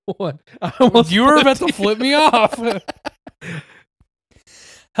What? You were about to flip me off.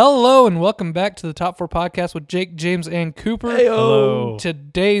 Hello and welcome back to the Top 4 Podcast with Jake, James, and Cooper. Hey-o. Hello.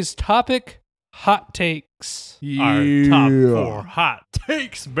 Today's topic, hot takes. Yeah. Our top 4 hot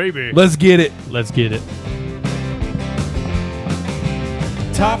takes, baby. Let's get it. Let's get it.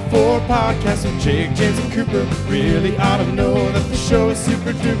 Top 4 podcast with Jake, James, and Cooper. Really ought to know that the show is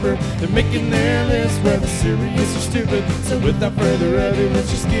super duper. They're making their list whether serious or stupid. So without further ado,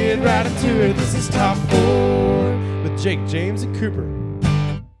 let's just get right into it. This is Top 4 with Jake, James, and Cooper.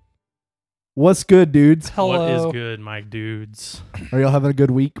 What's good, dudes? Hello. What is good, my dudes? Are y'all having a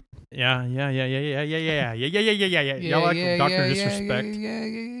good week? Yeah. Y'all like Dr. Disrespect?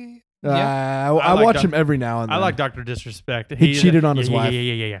 I like watch him every now and then. I like Dr. Disrespect. He cheated on his wife.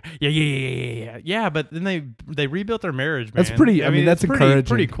 Yeah, but then they rebuilt their marriage, man. That's pretty. I mean, that's it's encouraging.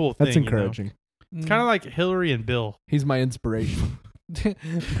 Pretty cool thing. That's encouraging. You know? It's kind of like Hillary and Bill. He's my inspiration.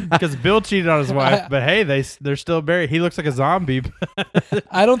 Because Bill cheated on his wife, but hey, they're still married. He looks like a zombie.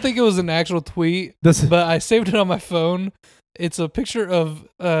 I don't think it was an actual tweet, but I saved it on my phone. It's a picture of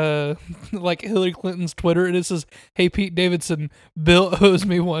like Hillary Clinton's Twitter, and it says, "Hey Pete Davidson, Bill owes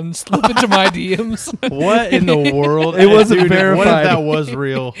me one. Slip into my DMs." What in the world? It wasn't Dude, verified. What if that was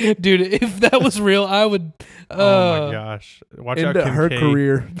real? Dude, if that was real, I would. Oh my gosh! Watch out, Into Kim her K.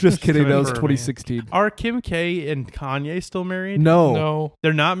 career. Just kidding. That was Confirming. 2016. Are Kim K and Kanye still married? No,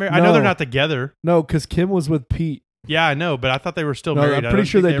 They're not married. I know No. they're not together. because Kim was with Pete. Yeah, I know, but I thought they were still No, married. I'm I pretty don't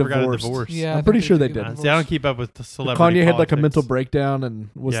sure think they ever got a divorced. divorce. Yeah, I'm pretty sure they did. did. See, I don't keep up with the celebrity Kanye had like a politics. mental breakdown and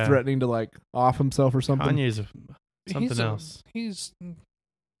was Yeah. threatening to like off himself or something. Kanye's something else. He's.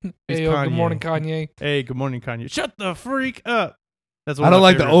 He's Hey, good Kanye. morning, Kanye. Hey, good morning, Kanye. Shut the freak up. That's one I of don't my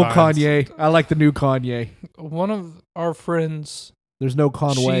like the favorite old lines. Kanye. I like the new Kanye. One of our friends. There's no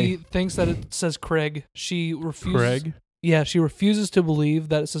Conway. She thinks that it says Craig. She refuses. Craig? Yeah, she refuses to believe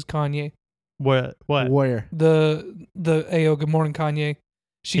that it says Kanye. What? Where? The Ayo, good morning, Kanye.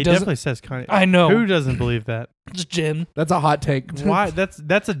 She He doesn't. definitely says Kanye. I know. Who doesn't believe that? It's Jen. That's a hot take. Why?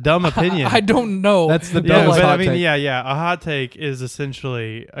 That's a dumb opinion. I don't know. That's the yeah, dumbest but hot I mean, take. yeah. A hot take is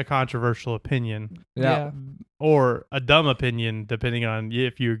essentially a controversial opinion, Yeah. or a dumb opinion, depending on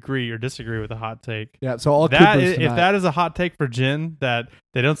if you agree or disagree with a hot take. Yeah. So all That Coopers is, if tonight. that is a hot take for Jen, that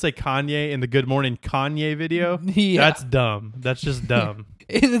they don't say Kanye in the Good Morning Kanye video, Yeah. that's dumb. That's just dumb.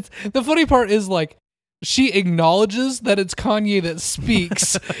 It's, the funny part is like she acknowledges that it's Kanye that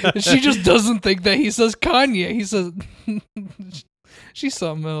speaks. She just doesn't think that he says Kanye. He says she's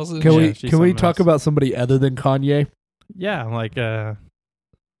something else. isn't Can she? we she's can we something talk else. about somebody other than Kanye? Yeah, like I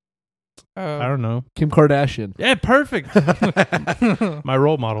don't know. Kim Kardashian. Yeah, perfect. My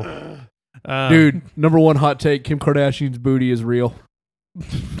role model. Dude, number one hot take, Kim Kardashian's booty is real.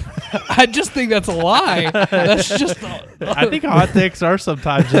 I just think that's a lie. That's just. I think hot takes are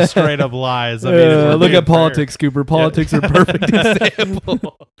sometimes just straight up lies. I mean, if we're Look being at politics, Cooper. Politics are a perfect example.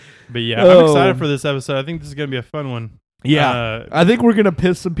 fair. But yeah, Oh. I'm excited for this episode. I think this is going to be a fun one. Yeah. I think we're going to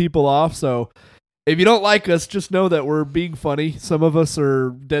piss some people off, so if you don't like us, just know that we're being funny. Some of us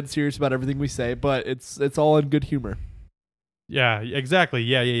are dead serious about everything we say, but it's all in good humor. Yeah, exactly.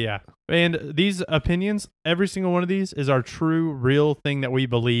 Yeah. And these opinions, every single one of these is our true, real thing that we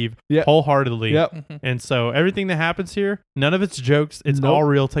believe Yep. wholeheartedly. Yep. And so everything that happens here, none of it's jokes. It's Nope. all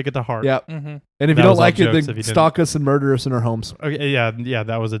real. Take it to heart. Yep. Mhm. And if That you don't was all like it, jokes if then you didn't. stalk us and murder us in our homes. Okay, yeah.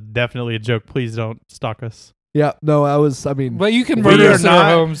 That was definitely a joke. Please don't stalk us. Yeah. No, I mean, But you can We murder are us in our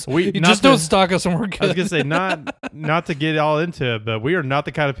not- homes. we- You not just to- don't stalk us and we're good. I was gonna say not to get all into it, but we are not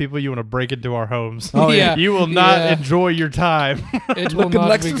the kind of people you want to break into our homes. Oh, yeah. You will not Yeah. enjoy your time. It will looking not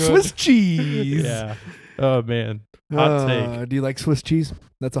like be some good. Swiss cheese. Yeah. Oh man. Hot take. Do you like Swiss cheese?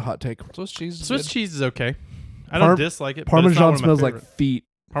 That's a hot take. Swiss cheese. Is Swiss good. cheese is okay. I don't dislike it. but it's not Parmesan one of my smells like favorite. feet,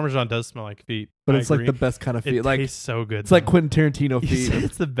 Parmesan does smell like feet, but I it's like agree. the best kind of feet. It Like tastes so good. it's like though. Quentin Tarantino You feet. say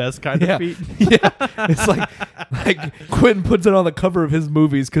it's the best kind Yeah. of feet. Yeah, it's like Quentin puts it on the cover of his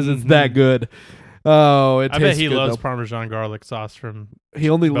movies because it's that good. Oh, it I tastes bet he good, loves though. Parmesan garlic sauce from He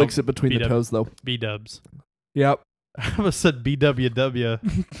only Bo- licks it between the beat up. toes, though. B-dubs. Yep. I almost said BWW.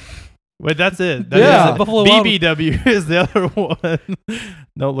 Wait, that's it. Yeah. That is Buffalo it. Wild- BBW is the other one.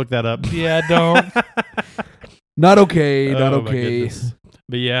 Don't look that up. Yeah, don't. Not okay. Not Oh, my okay. goodness.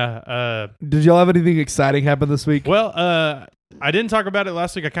 But yeah, Did y'all have anything exciting happen this week? well, I didn't talk about it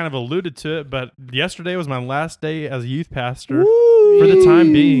last week. I kind of alluded to it, but yesterday was my last day as a youth pastor for the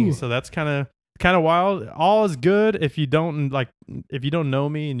time being. So that's kind of wild. All is good if you don't know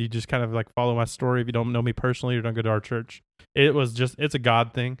me and you just kind of like follow my story. If you don't know me personally or don't go to our church, it's a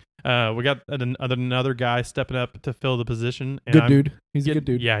God thing. We got another guy stepping up to fill the position. And Good dude. He's a good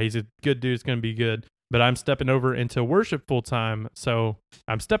dude. Yeah, he's a good dude. It's going to be good. but I'm stepping over into worship full time. So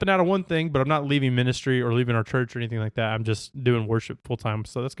I'm stepping out of one thing, but I'm not leaving ministry or leaving our church or anything like that. I'm just doing worship full time.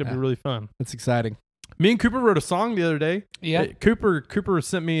 So that's gonna be really fun. That's exciting. Me and Cooper wrote a song the other day. Yeah. Cooper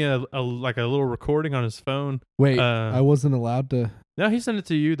sent me a little recording on his phone. Wait, I wasn't allowed to. No, he sent it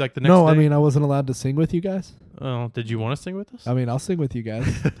to you like the next No, day. I mean I wasn't allowed to sing with you guys. Oh, did you want to sing with us? I mean I'll sing with you guys.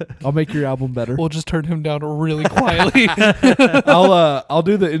 I'll make your album better. We'll just turn him down really quietly. I'll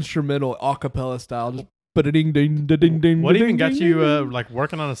do the instrumental a cappella style. Just ding ding ding ding. What even got you like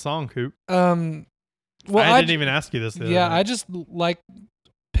working on a song, Coop? Well, I didn't even ask you this. I just like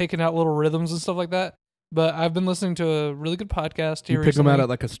picking out little rhythms and stuff like that. But I've been listening to a really good podcast here. You pick them out at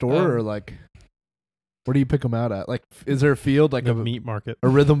like a store or like, where do you pick them out at? Like, is there a field like a meat market, a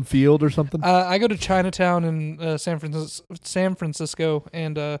rhythm field or something? I go to Chinatown in San Francisco,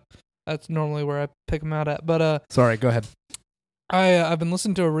 and that's normally where I pick them out at. But sorry, go ahead. I've been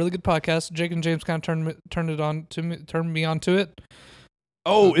listening to a really good podcast. Jake and James kind of turned me on to it.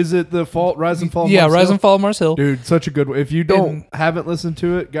 Oh, is it the Rise and Fall? Yeah, Rise and Fall of Mars Hill. Dude, such a good one. If you haven't listened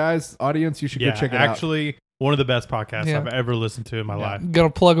to it, guys, audience, you should go check it out. Actually, one of the best podcasts I've ever listened to in my life. Gonna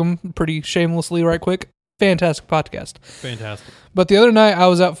plug them pretty shamelessly right quick. Fantastic podcast. Fantastic. But the other night I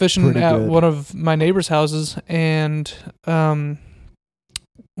was out fishing at one of my neighbor's houses, and while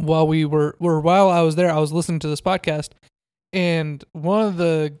I was there, I was listening to this podcast, and one of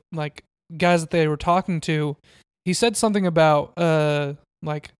the like guys that they were talking to, he said something about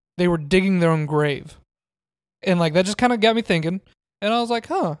like they were digging their own grave, and like that just kind of got me thinking, and I was like,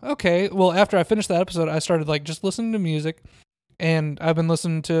 huh, okay. Well, after I finished that episode, I started like just listening to music, and I've been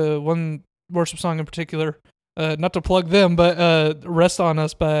listening to one worship song in particular, not to plug them, but Rest on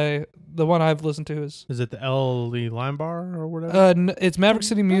Us by the one I've listened to is it the L.E. Lime Bar or whatever? It's Maverick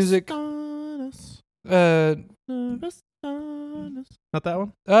City Music. Not that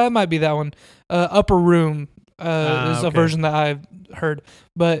one? It might be that one. Upper Room is a version that I've heard,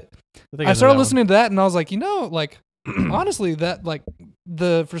 but I started listening to that, and I was like, like honestly, that like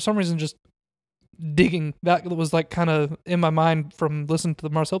for some reason just digging that was like kind of in my mind from listening to the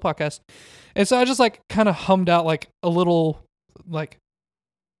Mars Hill podcast, and so I just like kind of hummed out like a little like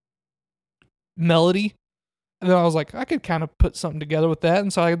melody, and then I was like, I could kind of put something together with that,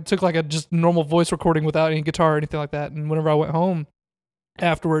 and so I took like a just normal voice recording without any guitar or anything like that, and whenever I went home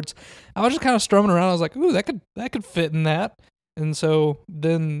afterwards, I was just kind of strumming around. I was like, ooh, that could fit in that, and so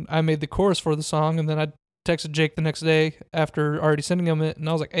then I made the chorus for the song, and then I texted Jake the next day after already sending him it, and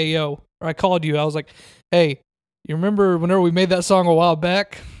I was like, hey, yo, or I called you. I was like, hey, you remember whenever we made that song a while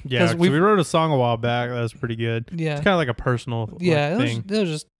back? Yeah, we wrote a song a while back. That was pretty good. Yeah. It's kind of like a personal thing. It was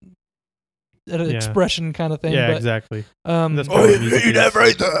just an expression kind of thing. Yeah, but, exactly. That's you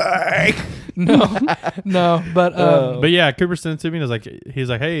everything. No, but yeah, Cooper sent it to me, and he's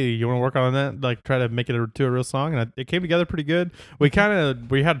like, hey, you want to work on that? Like, try to make it to a real song, and it came together pretty good. We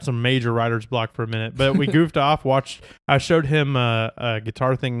had some major writer's block for a minute, but we goofed off. I showed him a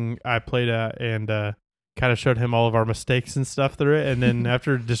guitar thing I played at, and kind of showed him all of our mistakes and stuff through it, and then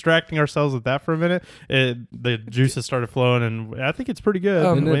after distracting ourselves with that for a minute, the juices started flowing, and I think it's pretty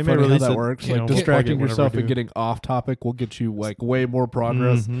good. Isn't it funny how that works? Like distracting yourself and getting off topic will get you like way more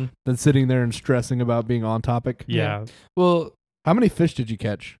progress than sitting there and stressing about being on topic. Yeah. Well, how many fish did you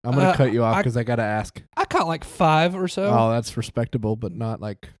catch? I'm gonna cut you off because I gotta ask. I caught like 5 or so. Oh, that's respectable, but not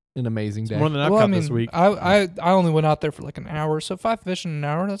like an amazing day. More than I've caught this week. I only went out there for like an hour, so 5 fish in an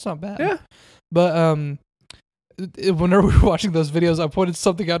hour, that's not bad. Yeah. But whenever we were watching those videos, I pointed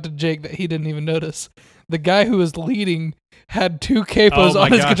something out to Jake that he didn't even notice. The guy who was leading had 2 capos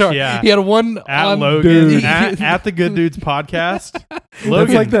on his guitar. Yeah. He had one at Logan at the Good Dudes podcast. Logan,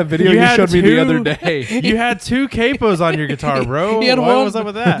 that's like that video you showed me the other day. You had 2 capos on your guitar, bro. What was up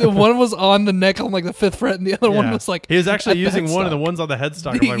with that? One was on the neck on like the 5th fret, and the other one was like he was actually using one of the ones on the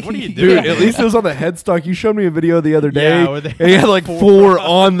headstock. I'm like, what are you doing? Dude, at least it was on the headstock. You showed me a video the other day. Yeah, and he had like 4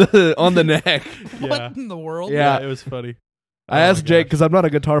 on the neck. What in the world? Yeah, it was funny. I asked Jake because I'm not a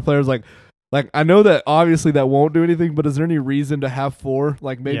guitar player. I was like, I know that obviously that won't do anything, but is there any reason to have 4?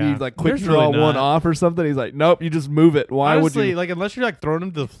 Like maybe like quick draw really one off or something? He's like, nope, you just move it. Why Honestly, would you? Like unless you're like throwing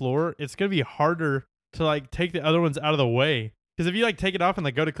them to the floor, it's gonna be harder to like take the other ones out of the way. Because if you like take it off and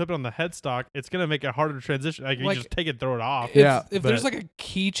like go to clip it on the headstock, it's gonna make it harder to transition. Like you just take it, throw it off. If there's like a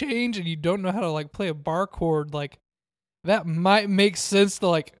key change and you don't know how to like play a bar chord, like that might make sense to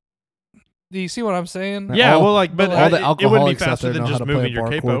like. Do you see what I'm saying? Yeah, well, like, but all the it wouldn't be alcoholics out there faster than know how just to play moving a your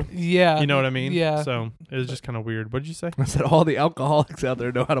bar capo. chord. Yeah, you know what I mean. Yeah. So it was just kind of weird. What did you say? I said all the alcoholics out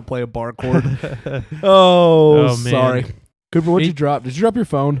there know how to play a bar chord. Oh, sorry, Cooper. What'd you drop? Did you drop your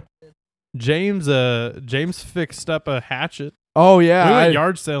phone? James fixed up a hatchet. Oh yeah, we went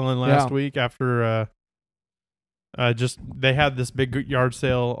yard selling last week after Just they had this big yard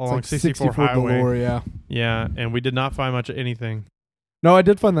sale along like 64 Highway. Galore, yeah. Yeah, and we did not find much of anything. No, I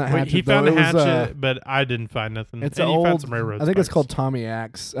did find that hatchet. He found though. a hatchet, but I didn't find nothing. It's and an he found old. some railroad I think it's spikes. called Tommy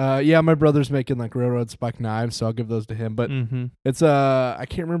Axe. Yeah, my brother's making like railroad spike knives, so I'll give those to him. But it's I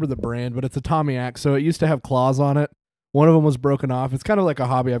can't remember the brand, but it's a Tommy Axe. So it used to have claws on it. One of them was broken off. It's kind of like a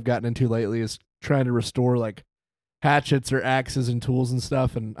hobby I've gotten into lately, is trying to restore like hatchets or axes and tools and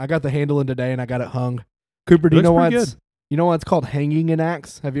stuff. And I got the handle in today, and I got it hung. Cooper, do you know why it's called hanging an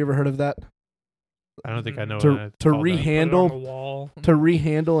axe? Have you ever heard of that? I don't think I know. To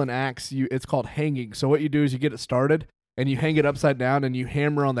rehandle an axe, it's called hanging. So what you do is you get it started and you hang it upside down and you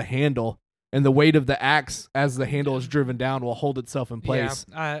hammer on the handle, and the weight of the axe as the handle is driven down will hold itself in place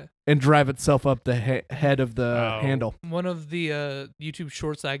and drive itself up the head of the handle. One of the YouTube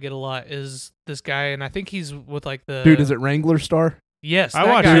shorts that I get a lot is this guy, and I think he's with like the dude. Is it Wrangler Star? Yes, I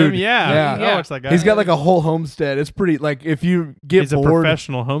watched him. Yeah. I watched that guy. He's got like a whole homestead. It's pretty like if you get he's bored, a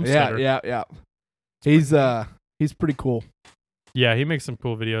professional homesteader. Yeah. He's pretty cool. Yeah, he makes some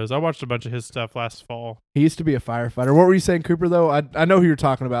cool videos. I watched a bunch of his stuff last fall. He used to be a firefighter. What were you saying, Cooper, though? I know who you're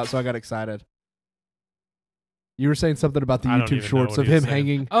talking about, so I got excited. You were saying something about the YouTube shorts of him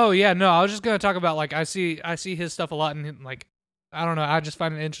hanging. Oh, yeah. No, I was just going to talk about, like, I see his stuff a lot, and, like, I don't know. I just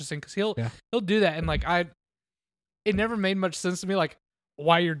find it interesting because he'll do that, and, like, it never made much sense to me, like,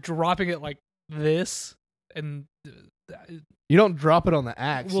 why you're dropping it like this, and... You don't drop it on the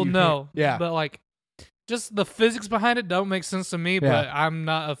axe. Well, no. Yeah. But, like... Just the physics behind it don't make sense to me, but I'm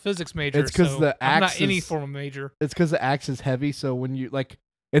not a physics major. It's because I'm not any form of major. It's because the axe is heavy, so when you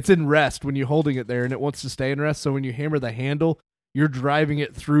it's in rest when you're holding it there, and it wants to stay in rest. So when you hammer the handle, you're driving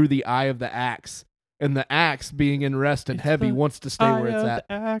it through the eye of the axe, and the axe being in rest and heavy wants to stay where it's at.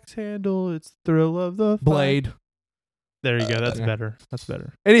 The axe handle, it's thrill of the blade. Fight. There you go. That's better. That's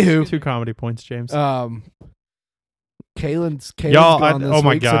better. Anywho, 2 comedy points, James. Kaylin's y'all, gone this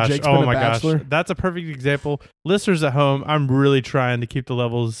week, so Jake's been a bachelor. That's a perfect example. Listeners at home, I'm really trying to keep the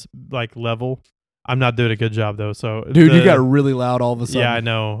levels like level. I'm not doing a good job though. So dude, you got really loud all of a sudden. Yeah, I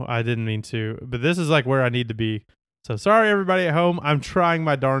know. I didn't mean to, but this is like where I need to be. So sorry, everybody at home. I'm trying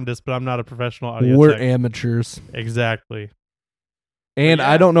my darndest, but I'm not a professional audio We're tech. Amateurs. Exactly. And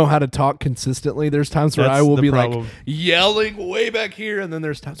I don't know how to talk consistently. There's times where I will be like yelling way back here, and then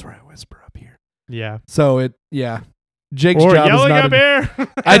there's times where I whisper up here. Yeah. So Jake's job yelling is not up here.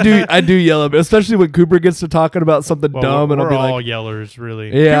 I do yell up, especially when Cooper gets to talking about something dumb, and I'll be like, we're all yellers,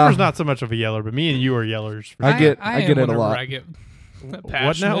 really. Yeah. Cooper's not so much of a yeller, but me and you are yellers. I get it a lot. I get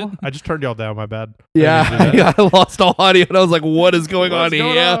what now? I just turned y'all down. My bad. Yeah, I lost all audio, and I was like, "What is going on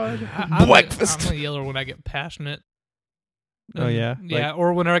here?" Breakfast. I'm a yeller when I get passionate. Oh yeah, yeah,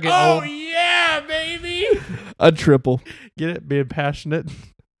 or whenever I get old. Oh yeah, baby. A triple. Get it? Being passionate.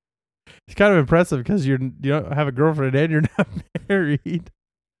 It's kind of impressive because you don't have a girlfriend and you're not married.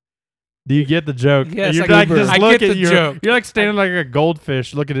 Do you get the joke? Yes, you're I get the joke. You're like standing like a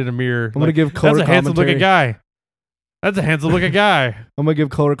goldfish looking in a mirror. I'm gonna give color commentary. That's a handsome looking guy. That's a handsome looking guy. I'm gonna give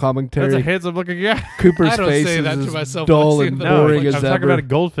color commentary. That's a handsome looking guy. Cooper's I don't face say is that to as myself dull and boring as I'm talking about a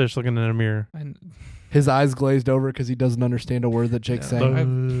goldfish looking in a mirror. His eyes glazed over because he doesn't understand a word that Jake's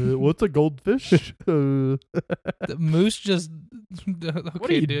saying. What's a goldfish? The moose just...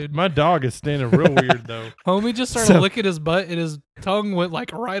 Okay, dude. My dog is standing real weird, though. Homie just started licking his butt, and his tongue went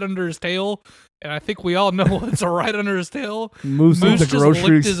like right under his tail. And I think we all know what's right under his tail. Moose just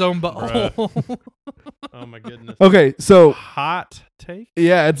licked his own butthole. Oh my goodness. Okay, so hot take.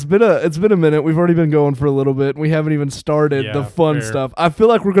 Yeah, it's been a minute. We've already been going for a little bit. We haven't even started the fun stuff. I feel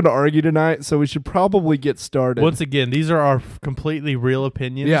like we're going to argue tonight, so we should probably get started. Once again, these are our completely real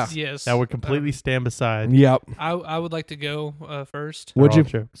opinions. Yeah. Yes. That would completely stand beside. Yep. I would like to go first. Would you?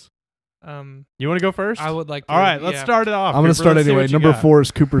 Jokes. You want to go first? I would like to. All right, let's start it off. I'm going to start anyway. Number 4 is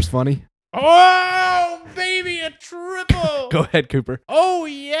Cooper's funny. Oh, baby, a triple. Go ahead, Cooper. Oh,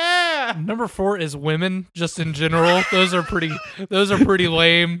 yeah. Number 4 is women, just in general. Those are pretty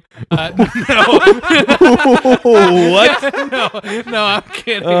lame. No. What? No, I'm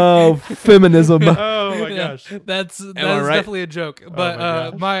kidding. Oh, feminism. Oh my gosh. That's definitely a joke.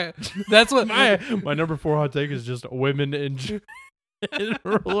 But that's what my number 4 hot take is just women in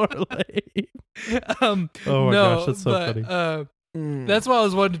general are lame. Oh my gosh, that's so funny. That's what I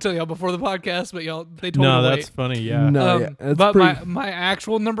was wanting to tell y'all before the podcast, but they told me no, to that's wait. funny. Yeah. No, but my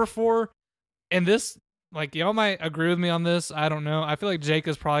actual number 4, and this, like, y'all might agree with me on this. I don't know. I feel like Jake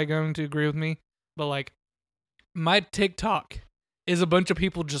is probably going to agree with me, but like, my TikTok is a bunch of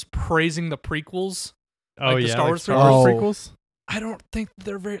people just praising the prequels. Oh, like yeah, the Star Wars prequels. I don't think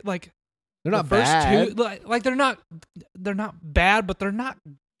they're very like. They're not the first bad. Two, like they're not bad, but they're not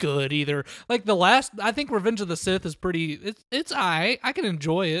good either. Like the last, I think Revenge of the Sith is pretty. It's I can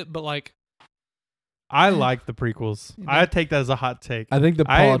enjoy it, but like. I like the prequels. I take that as a hot take. I think the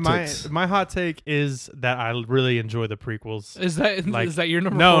politics. My hot take is that I really enjoy the prequels. Is that your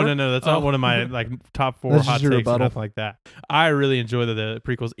number? No, 4? no. That's not one of my top 4 hot takes or nothing like that. I really enjoy the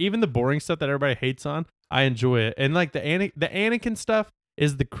prequels. Even the boring stuff that everybody hates on, I enjoy it. And like the Anakin stuff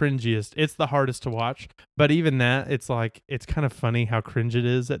is the cringiest. It's the hardest to watch. But even that, it's kind of funny how cringe it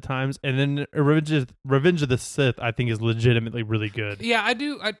is at times. And then Revenge of the Sith, I think, is legitimately really good. Yeah, I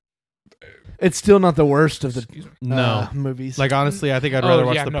do. It's still not the worst of the movies. Like honestly, I think I'd rather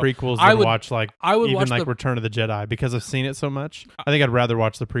watch the prequels than watch Return of the Jedi because I've seen it so much. I think I'd rather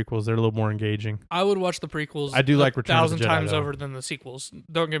watch the prequels. They're a little more engaging. I would watch the prequels. I do like Return of the Jedi 1,000 times though. over than the sequels.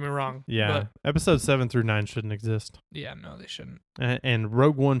 Don't get me wrong. Yeah, episodes 7 through 9 shouldn't exist. Yeah, no, they shouldn't. And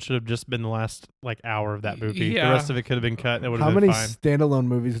Rogue One should have just been the last hour of that movie. Yeah. The rest of it could have been cut. That would have How been many fine. standalone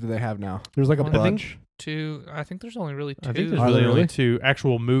movies do they have now? There's like a bunch. 2. I think there's only really 2. I think there's really only 2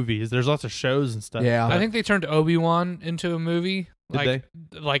 actual movies. There's lots of shows and stuff. Yeah. I think they turned Obi-Wan into a movie. Did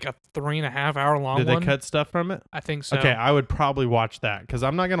like a 3.5 hour long Did one. they cut stuff from it? I think so. Okay, I would probably watch that because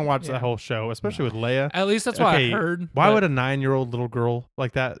I'm not going to watch that whole show, especially with Leia. At least that's what I heard. Why would a 9-year-old little girl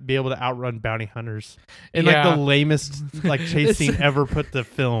like that be able to outrun bounty hunters in like the lamest chase scene ever put to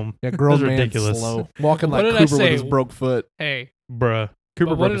film? Yeah, grown man ridiculous. Slow. Walking like What did I Cooper with say? his broke foot. Hey, bruh.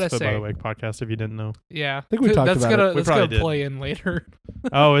 Cooper what broke did his I foot, by say? the way, podcast, if you didn't know. Yeah. I think we talked about it. That's probably going to play in later.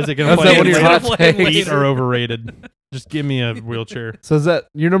 Oh, is it going to That's play not one of your hot takes. Feet are overrated. Just give me a wheelchair. So is that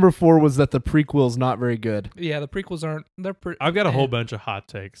your number 4 was that the prequel's not very good? Yeah, the prequels aren't. They're pretty. I've got a whole bunch of hot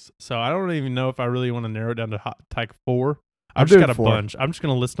takes, so I don't even know if I really want to narrow it down to hot take 4. I'm I've just doing got a 4. bunch. I'm just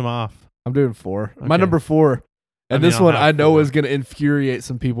going to list them off. I'm doing 4. Okay. My number 4, and this I'll one have I know 4. is going to infuriate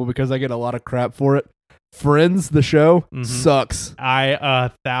some people because I get a lot of crap for it. Friends, the show, sucks. I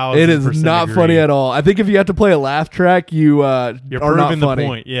 1,000%. It is not agree. funny at all. I think if you have to play a laugh track, you're You're are not proving the funny.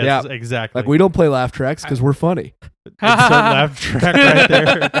 point. Yes, exactly. Like we don't play laugh tracks because we're funny. Insert laugh track right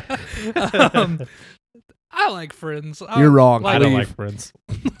there. I like Friends. You're wrong. I don't like Friends.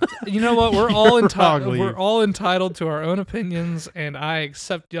 You know what? We're all entitled. Leave. We're all entitled to our own opinions, and I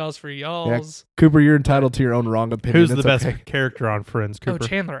accept y'all's for y'all's. Cooper, you're entitled to your own wrong opinion. Who's the It's best okay. character on Friends, Cooper? Oh,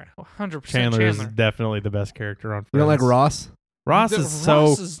 Chandler, 100%. Chandler is definitely the best character on Friends. You don't like Ross? Ross is so...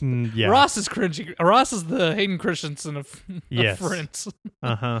 Ross is cringy. Ross is the Hayden Christensen of Friends.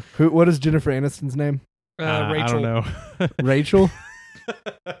 Uh-huh. What is Jennifer Aniston's name? Rachel. I don't know. Rachel?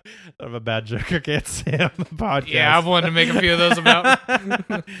 I have a bad joke I can't say on the podcast. Yeah, I've wanted to make a few of those about.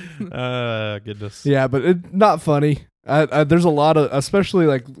 Goodness. Yeah, but not funny. There's a lot of, especially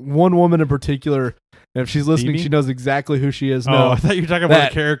like one woman in particular. And if she's listening, Phoebe? she knows exactly who she is. Oh, No, I thought you were talking about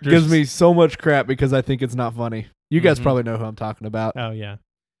the characters. Gives me so much crap because I think it's not funny. You guys probably know who I'm talking about. Oh, yeah.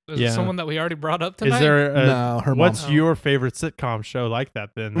 Is it someone that we already brought up tonight? Is there no, her what's mom. your favorite sitcom show like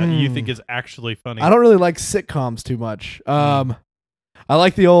that then that you think is actually funny? I don't really like sitcoms too much. I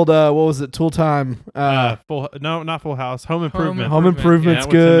like the old what was it? Tool Time. not Full House. Home Improvement. Home Improvement's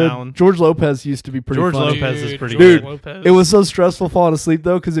Yeah, with Tim Allen. good. George Lopez used to be pretty George funny. Lopez is pretty Dude, good. it was so stressful falling asleep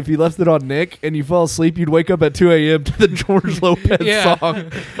though, because if you left it on Nick and you fell asleep, you'd wake up at 2 a.m. to the George Lopez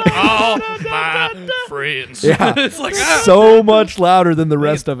song. All my friends. Yeah, It's like so much louder than the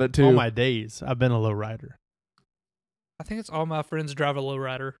rest of it too. All my days, I've been a low rider. I think it's all my friends drive a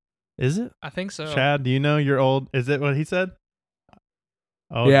lowrider. Is it? I think so. Chad, do you know you're old? Is it what he said?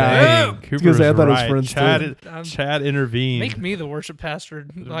 Oh, yeah. dang. Cooper was I thought it was right. friends Chad intervened. Make me the worship pastor.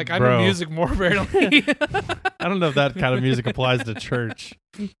 Like I Bro. know music more apparently. I don't know if that kind of music applies to church.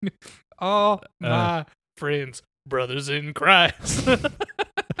 All my friends, brothers in Christ.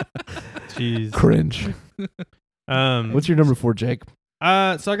 Jeez. Cringe. What's your number 4, Jake?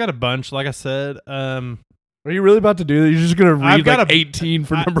 So I got a bunch. Like I said, are you really about to do that? You're just gonna read like 18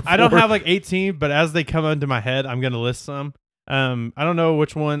 for number 4? I don't have like 18, but as they come into my head, I'm gonna list some. I don't know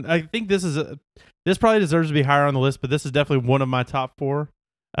which one. I think this probably deserves to be higher on the list, but this is definitely one of my top 4.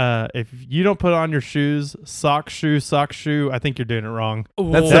 If you don't put on your shoes, sock shoe, I think you're doing it wrong.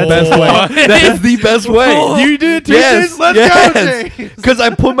 That's the best way. That is the best way. You do it too. Yes, Let's go, Jake. Because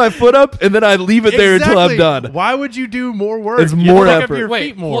I put my foot up and then I leave it there until I'm done. Why would you do more work? It's You more pick up effort. your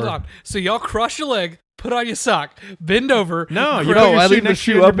Wait, feet more. hold on. So y'all cross your leg, put on your sock, bend over. No, you No, put your I shoe leave the next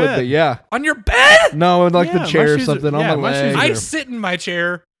to you shoe in up your with bed. it. Yeah. On your bed? No, in like Yeah, the chair my or shoes something are- on yeah, my my shoes leg. are- I sit in my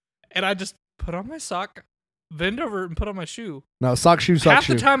chair and I just put on my sock, bend over and put on my shoe. No, sock shoe. Half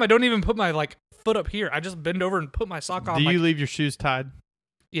the time I don't even put my foot up here. I just bend over and put my sock on. Do you leave your shoes tied?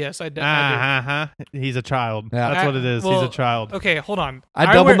 Yes, I do. He's a child. Yeah. That's what it is. He's a child. Okay, hold on.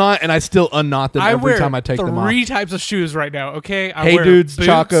 I double knot and I still unknot them every time I take them off. 3 types of shoes right now. Okay, I Hey wear Dudes, boots,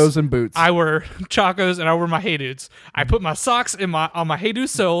 Chacos, and boots. I wear Chacos and I wear my Hey Dudes. I put my socks on my Hey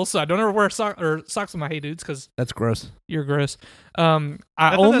Dudes soles, so I don't ever wear socks on my Hey Dudes because that's gross. You're gross.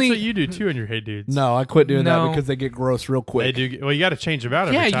 I only that's what you do too in your Hey Dudes. No, I quit doing that because they get gross real quick. They do. Well, you got to change them out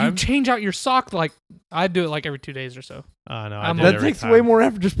every time. Yeah, you change out your sock like I do it like every 2 days or so. No, that takes way more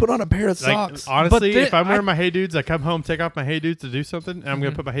effort. Just put on a pair of socks. Honestly, if I'm wearing my Hey Dudes, I come home, take off my Hey Dudes to do something, and I'm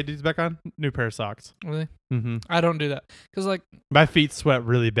gonna put my Hey Dudes back on. New pair of socks. Really? Mm-hmm. I don't do that because like my feet sweat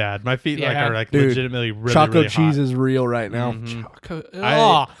really bad. My feet are Dude, legitimately really Choco really cheese hot. is real right now. Mm-hmm.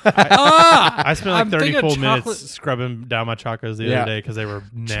 I spent like 30 full minutes scrubbing down my Chacos the other day because they were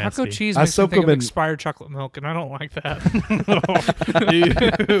nasty. Choco cheese makes me think of expired chocolate milk, and I don't like that.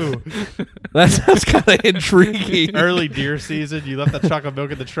 That's kind of intriguing. Early deer season, you left that chocolate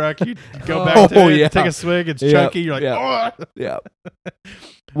milk in the truck. You go back to it, take a swig. It's chunky. You're like, oh. Yeah.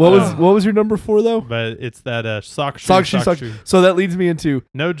 What was your number 4 though? But it's that sock shoe. So that leads me into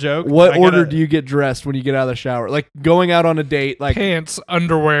no joke. What order do you get dressed when you get out of the shower? Like going out on a date, like pants,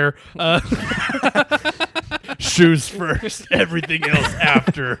 underwear, shoes first, everything else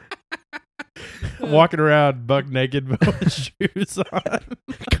after. Walking around buck naked with shoes on.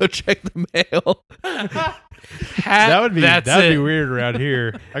 Go check the mail. That'd be weird around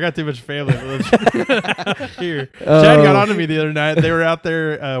here. I got too much family that lives here. Chad got onto me the other night. They were out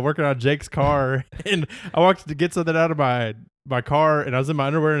there working on Jake's car, and I walked to get something out of my car, and I was in my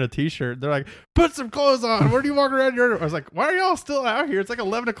underwear and a t-shirt. They're like, "Put some clothes on. Where do you walk around your underwear?" I was like, "Why are y'all still out here? It's like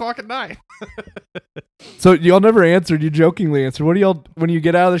 11 o'clock at night." So y'all never answered. You jokingly answered. What do y'all when you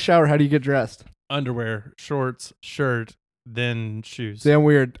get out of the shower? How do you get dressed? Underwear, shorts, shirt, then shoes. Damn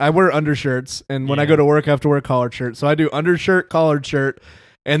weird. I wear undershirts, and when I go to work, I have to wear a collared shirt. So I do undershirt, collared shirt,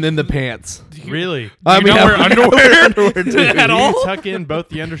 and then the pants. Really? I wear underwear too. at all? Do you tuck in both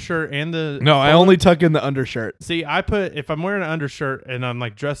the undershirt and the... No, I only tuck in the undershirt. See, if I'm wearing an undershirt and I'm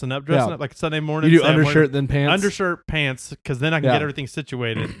like dressing up like Sunday morning. You do undershirt, then pants? Undershirt, pants, because then I can get everything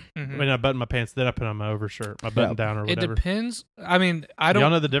situated. When I button my pants, then I put on my overshirt, my button down or whatever. It depends. I mean, I don't...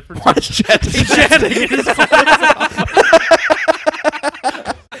 Y'all know the difference? Watch Chad taking his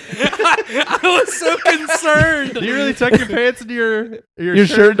I was so concerned. Do you really tuck your pants into your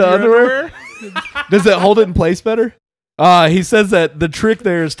shirt to underwear? Does it hold it in place better? He says that the trick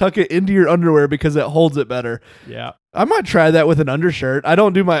there is tuck it into your underwear because it holds it better. Yeah. I might try that with an undershirt. I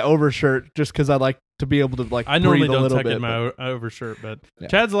don't do my overshirt just because I like to be able to I normally breathe a don't little tuck bit, in my overshirt, but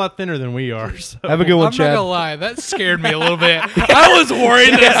Chad's a lot thinner than we are. So. Have a good one, I'm Chad. not gonna lie, that scared me a little bit. I was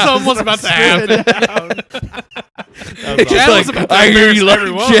worried that something was about to happen. Chad was about to I hear you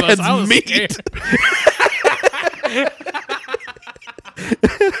every like one of us. Chad's I was meat. scared.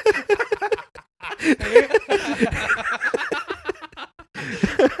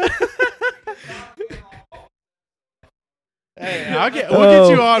 Hey, we'll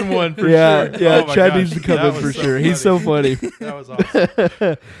get you on one for sure. Yeah, oh Chad gosh, needs to come in for so sure. funny. He's so funny. That was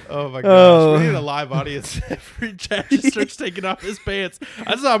awesome. Oh my gosh. We need a live audience. Every Chad just starts taking off his pants.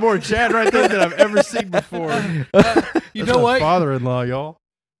 I saw more Chad right there than I've ever seen before. You know what? Father-in-law, y'all.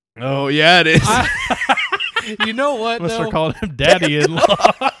 Oh, yeah, it is. You know what? I'm gonna start calling him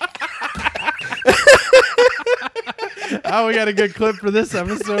daddy-in-law. Oh, we got a good clip for this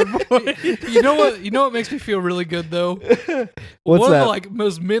episode, boy. You know what? You know what makes me feel really good though? What's One that? of the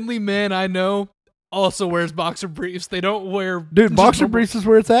most manly men I know also wears boxer briefs. They don't wear Boxer briefs is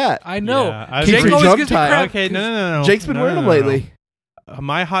where it's at. I know. Yeah, Jake Keep always your gives me junk tight. crap. Okay, no. Jake's been wearing them lately.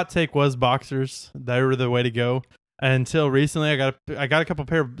 My hot take was boxers. They were the way to go. Until recently, I got a couple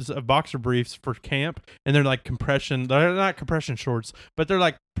pairs of boxer briefs for camp, and they're like compression. They're not compression shorts, but they're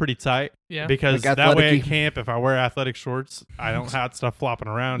like pretty tight. Yeah. Because like that way athletic-y. at camp, if I wear athletic shorts, I don't have stuff flopping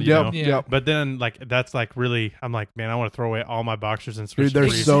around. You Yep, know? Yeah. But then that's like really, I'm like, man, I want to throw away all my boxers and switch Dude, they're to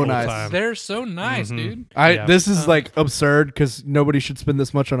briefs so full nice. time. They're so nice, dude. This is like absurd because nobody should spend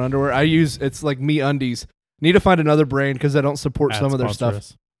this much on underwear. It's like Me Undies. Need to find another brand because I don't support some of their Sponsor stuff.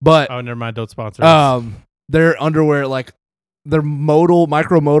 us. But Oh, never mind. Don't sponsor us. their underwear, like their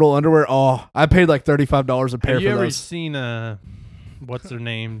micromodal underwear. Oh, I paid like $35 a pair Have you for ever those. seen what's their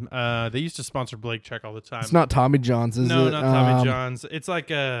name? They used to sponsor Blake Check all the time. It's not Tommy John's, is it? No, not Tommy John's. It's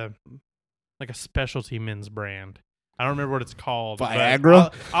like a specialty men's brand. I don't remember what it's called. but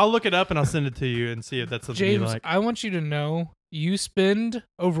Viagra? I'll look it up and I'll send it to you and see if that's something you James, like. I want you to know you spend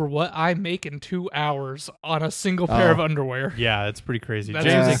over what I make in 2 hours on a single pair of underwear. Yeah, it's pretty crazy. That's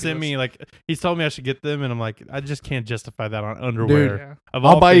James ridiculous. sent me he's told me I should get them, and I'm like, I just can't justify that on underwear. Dude, Yeah. Of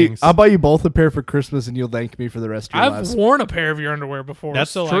all things. I'll buy you both a pair for Christmas, and you'll thank me for the rest of your I've lives. worn a pair of your underwear before.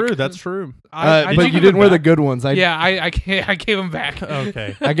 That's so true. Like, That's true. I But took you them didn't wear the back. good ones. I gave them back.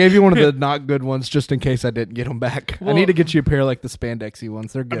 Okay. I gave you one of the not good ones just in case I didn't get them back. I Well- need to get you a pair like the spandexy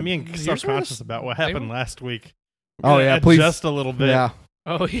ones. They're good. I'm being Yours were self-conscious the about what same happened one? last week. Oh, yeah, please. Just a little bit. Yeah,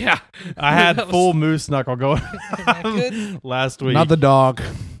 Oh yeah, I had That was- full moose knuckle going good? last week. not the dog.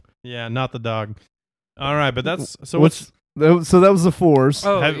 Yeah, not the dog. All right, but that's so. So that was the 4s.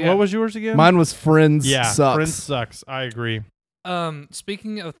 Oh, yeah. What was yours again? Mine was Friends yeah, Sucks. Friends sucks. I agree.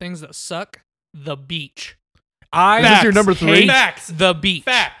 Speaking of things that suck, the beach. Is this your number 3? hate Facts. the beach.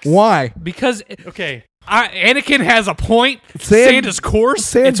 Facts. Why? Because Okay. Anakin has a point. Sand- Sand is coarse.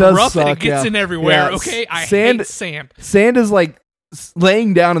 sand it's does rough and suck, it gets yeah. in everywhere. Yeah, Okay, I sand- hate sand. Sand is like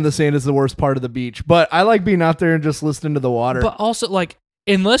laying down in the sand is the worst part of the beach. But I like being out there and just listening to the water. But also, like,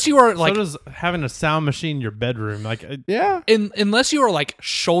 unless you are like, so does having a sound machine in your bedroom. Like, yeah. unless you are like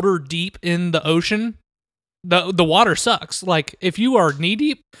shoulder deep in the ocean, the water sucks. Like, if you are knee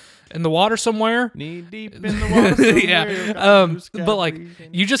deep in the water somewhere, knee deep in the water. yeah. But like,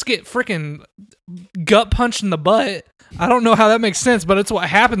 you just get freaking gut punched in the butt. I don't know how that makes sense, but it's what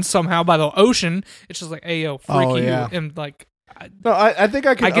happens somehow by the ocean. It's just like, hey yo, freak Oh, you, yeah. and like, No, I think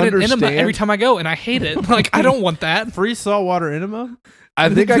I can I get an understand. enema every time I go, and I hate it. Like, I don't want that. free saltwater enema. I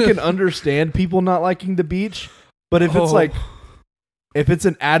think I can understand people not liking the beach. But if it's Oh. like, if it's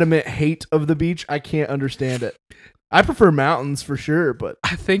an adamant hate of the beach, I can't understand it. I prefer mountains for sure, but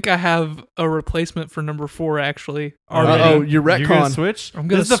I think I have a replacement for number 4 actually. Already. oh, you're You're gonna retcon. switch. I'm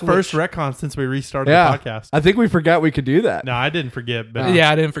gonna This is the first switch. retcon since we restarted Yeah. the podcast. I think we forgot we could do that. No, I didn't forget. But Yeah,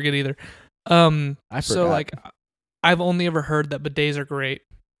 I didn't forget either. I So forgot. like, I've only ever heard that bidets are great.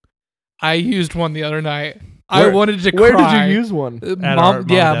 I used one the other night. I Where- wanted to Where cry. did you use one? At Mom, our mom and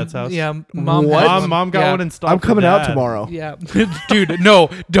yeah, dad's house? yeah. Mom, What? had one. Mom got yeah. one installed. I'm for coming out Dad. tomorrow. Yeah, dude, no,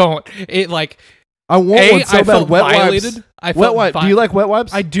 don't. It like I want one so I bad. felt Wet violated. wipes. I Wet felt wipe. Do you like wet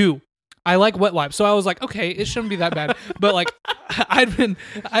wipes? I do. I like wet wipes, so I was like, okay, it shouldn't be that bad. But like, I'd been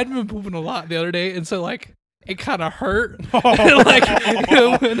pooping a lot the other day, and so like, it kind of hurt.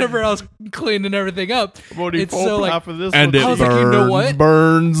 Like whenever I was cleaning everything up, it's so like, Half of this and one. it I was burns, like, you know what?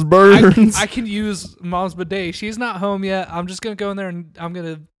 burns. I can use Mom's bidet. She's not home yet. I'm just gonna go in there and I'm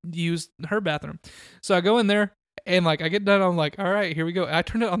gonna use her bathroom. So I go in there and like I get done. I'm like, all right, here we go. I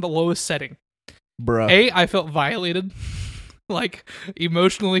turned it on the lowest setting. Bruh. I felt violated. Like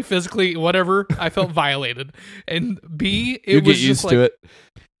emotionally, physically, whatever. I felt violated. And B, it you was get just used like, to it.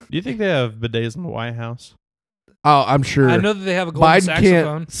 Do you think they have bidets in the White House? Oh, I'm sure. I know that they have a golden Biden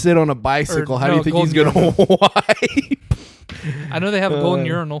saxophone. can't sit on a bicycle. Or, How do no, you think he's golden going to wipe? I know they have a golden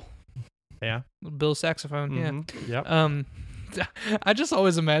urinal. Yeah. Bill saxophone. Yeah. Mhm. Yep. I just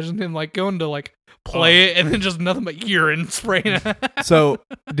always imagined him like going to like play it and then just nothing but urine spraying. So,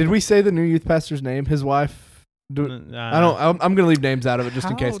 did we say the new youth pastor's name? His wife? I don't. I'm going to leave names out of it just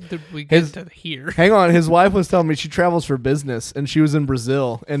in case. How did we get His- to here? Hang on. His wife was telling me she travels for business, and she was in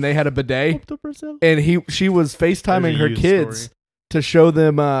Brazil, and they had a bidet, and she was FaceTiming There's a her youth kids story. to show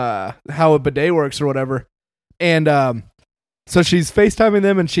them how a bidet works or whatever, and so she's FaceTiming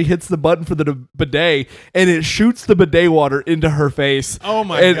them, and she hits the button for the bidet, and it shoots the bidet water into her face. Oh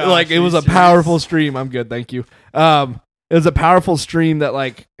my And god! like it was a powerful stream. I'm good, thank you. It was a powerful stream that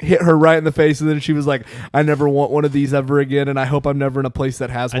like hit her right in the face, and then she was like, "I never want one of these ever again, and I hope I'm never in a place that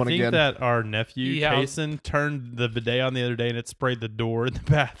has one I think again." that our nephew Yeah. Jason turned the bidet on the other day, and it sprayed the door in the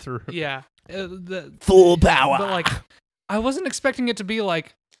bathroom. Yeah. Full power. But like, I wasn't expecting it to be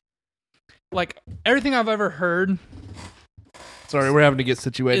like everything I've ever heard. Sorry, we're having to get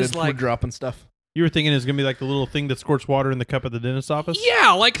situated. Is like- we're dropping stuff. You were thinking it was gonna be like the little thing that squirts water in the cup at the dentist's office?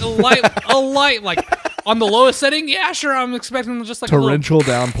 Yeah, like a light, like on the lowest setting. Yeah, sure. I'm expecting just like Torrential a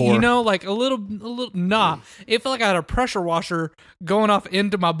little, downpour. you know, like a little. Nah, it felt like I had a pressure washer going off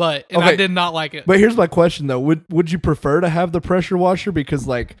into my butt, and I Okay. did not like it. But here's my question though: Would you prefer to have the pressure washer? Because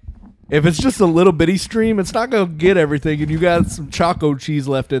like, if it's just a little bitty stream, it's not gonna get everything, and you got some choco cheese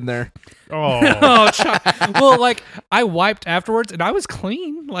left in there. Oh, Well, like I wiped afterwards, and I was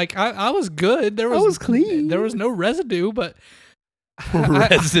clean. Like I was good. There was clean. There was no residue, but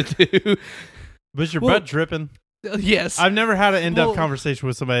Residue. was your Well, butt dripping? yes. I've never had an in-depth Well- conversation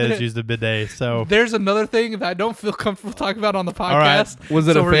with somebody that's used a bidet. So, There's another thing that I don't feel comfortable talking about on the all right, podcast. Was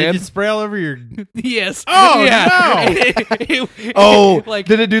it So a we're- fan? did you spray all over your? Yes. Oh, yeah. no! It- Oh, like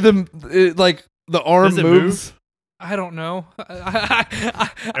did it do like the arm Does it moves? I don't know. I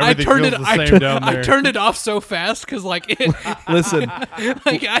Everything turned feels it. the same down I there. turned it off so fast because like it. Listen,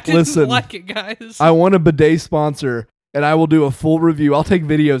 like I didn't like it, guys. I want a bidet sponsor, and I will do a full review. I'll take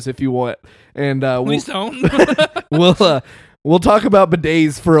videos if you want, and Please don't. we'll talk about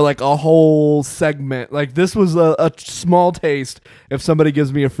bidets for like a whole segment. Like this was a small taste. If somebody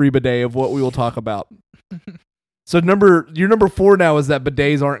gives me a free bidet of what we will talk about. So your number 4 now is that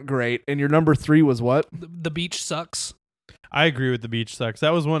bidets aren't great, and your number 3 was what? The beach sucks. I agree with the beach sucks.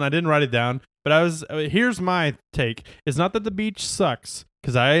 That was one I didn't write it down, but here's my take. It's not that the beach sucks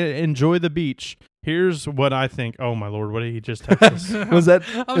because I enjoy the beach. Here's what I think. Oh my Lord, what did he just text us? Is that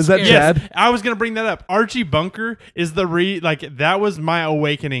Chad? Yes, I was gonna bring that up. Archie Bunker is that was my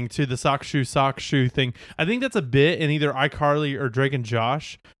awakening to the sock shoe thing. I think that's a bit in either iCarly or Drake and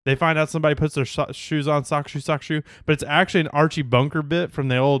Josh. They find out somebody puts their shoes on, sock shoe, but it's actually an Archie Bunker bit from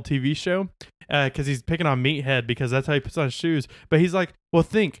the old TV show. Because he's picking on Meathead because that's how he puts on his shoes. But he's like, well,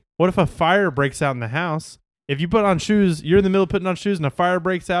 what if a fire breaks out in the house? If you put on shoes, you're in the middle of putting on shoes and a fire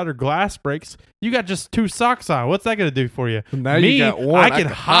breaks out or glass breaks, you got just 2 socks on. What's that going to do for you? Now you got one. I can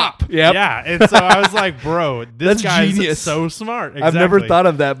hop. Yep. Yeah. And so I was like, bro, this guy is so smart. Exactly. I've never thought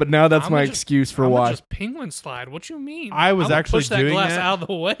of that, but now that's my excuse for why. Just penguin slide. What you mean? I was actually push that doing glass that. out of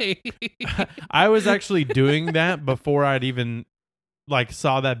the way. I was actually doing that before I'd even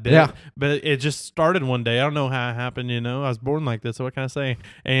saw that bit. Yeah. But it just started one day. I don't know how it happened, I was born like this, so what can I say?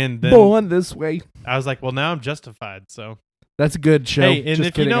 And then born this way. I was like, well, now I'm justified, so that's a good show. Hey, and just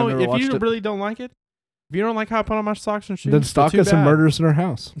if kidding, if you really don't like it, if you don't like how I put on my socks and shoes, then stalk us and murder us in our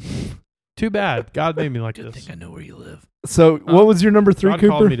house. Too bad. God made me like Good this. thing I know where you live. So what was your number 3, God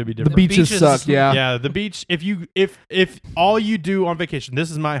Cooper? called me to be The different. beaches suck, yeah. Yeah, the beach. If all you do on vacation, this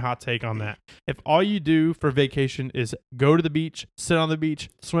is my hot take on that. If all you do for vacation is go to the beach, sit on the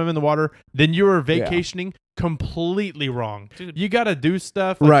beach, swim in the water, then you are vacationing completely wrong. Dude, you got to do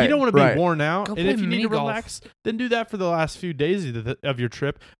stuff. You don't want to be worn out. Go and if you need to relax, then do that for the last few days of your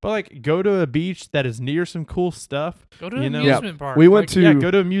trip. But go to a beach that is near some cool stuff. Go to an amusement park. We went to go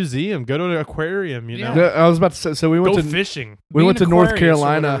to a museum. Go to an aquarium. You know. I was about to say. So we went go to fishing. We went to North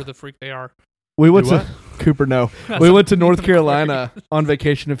Carolina. Whatever the freak they are. We went to Cooper. No, we went to North Carolina on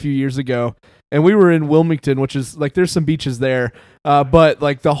vacation a few years ago, and we were in Wilmington, which is there's some beaches there. But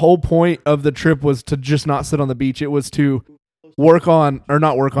the whole point of the trip was to just not sit on the beach. It was to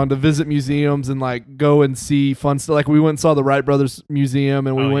to visit museums and go and see fun stuff. We went and saw the Wright Brothers Museum,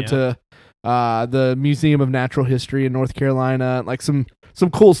 and we went to the Museum of Natural History in North Carolina. Some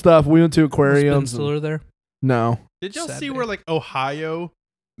cool stuff. We went to aquariums. Was Ben Stiller there? No. Did y'all see where Ohio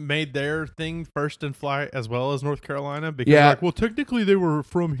made their thing first in flight as well as North Carolina? Because well, technically they were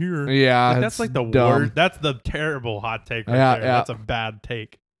from here. Yeah, that's the dumb. word. That's the terrible hot take right there. Yeah. That's a bad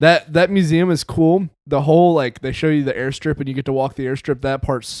take. That museum is cool. The whole they show you the airstrip and you get to walk the airstrip. That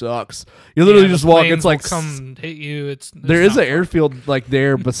part sucks. You literally just walk. It's come hit you. There is an airfield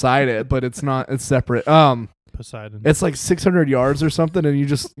there beside it, but it's not. It's separate. Poseidon. It's 600 yards or something, and you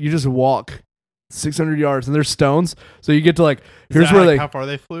just walk 600 yards, and there's stones. So you get to here's where how far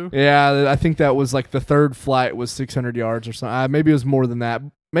they flew. Yeah, I think that was the third flight was 600 yards or something. Maybe it was more than that.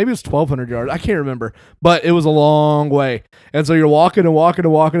 Maybe it was 1,200 yards. I can't remember, but it was a long way. And so you're walking and walking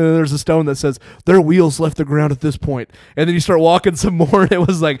and walking, and there's a stone that says their wheels left the ground at this point. And then you start walking some more, and it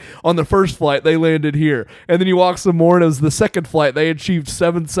was on the first flight they landed here. And then you walk some more, and it was the second flight they achieved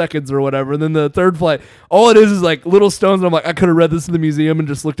 7 seconds or whatever. And then the third flight, all it is little stones. And I'm I could have read this in the museum and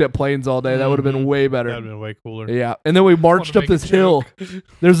just looked at planes all day. That would have been way better. That would have been way cooler. Yeah. And then we marched up this hill.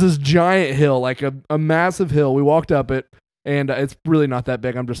 There's this giant hill, a massive hill. We walked up it. And it's really not that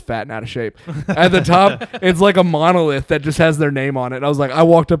big. I'm just fat and out of shape. At the top, it's a monolith that just has their name on it. And I was I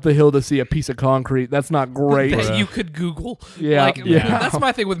walked up the hill to see a piece of concrete. That's not great. That you could Google. Yeah. That's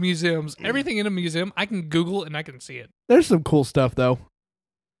my thing with museums. Everything in a museum, I can Google and I can see it. There's some cool stuff, though.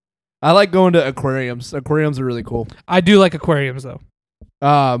 I like going to aquariums. Aquariums are really cool. I do like aquariums, though.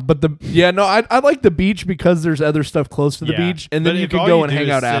 But I like the beach because there's other stuff close to the beach, and then you can go and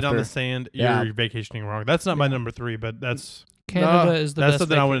hang out after. Sit on the sand, you're vacationing wrong. That's not my number 3, but that's Canada is the best. That's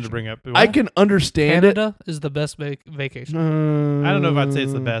something I wanted to bring up. I can understand Canada is the best vacation. I don't know if I'd say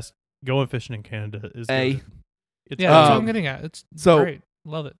it's the best. Going fishing in Canada is good. That's what I'm getting at. It's great.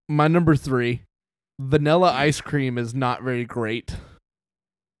 Love it. My number 3, vanilla ice cream is not very great.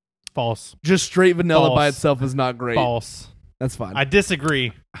 False. Just straight vanilla by itself is not great. False. That's fine. I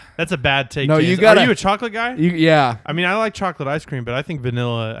disagree. That's a bad take. No, James. you gotta. Are you a chocolate guy? Yeah. I mean, I like chocolate ice cream, but I think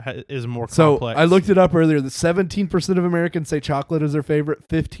vanilla is more so complex. I looked it up earlier. The 17% of Americans say chocolate is their favorite.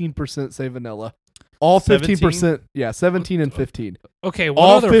 15% say vanilla. All 15%. Yeah, 17 and 15. Okay.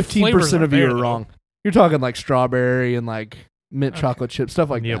 All 15% of you are wrong. You're talking like strawberry and like mint chocolate chip, stuff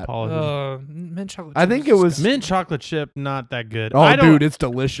like Neapolitan. Mint chocolate. I think it was mint chocolate chip, not that good. Oh, dude, it's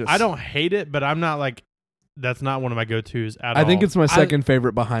delicious. I don't hate it, but I'm not like, that's not one of my go-tos at all. I think it's my second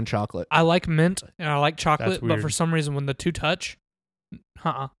favorite behind chocolate. I like mint and I like chocolate, That's but weird. for some reason when the two touch,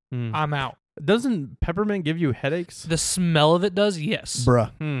 I'm out. Doesn't peppermint give you headaches? The smell of it does, yes.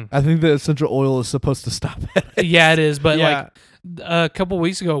 Bruh. I think the essential oil is supposed to stop it. Yeah, it is. But Yeah. like a couple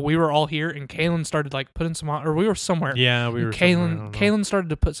weeks ago, we were all here and Kaylin started like putting some on, or we were somewhere. Yeah, we were somewhere, I don't know. Kaylin started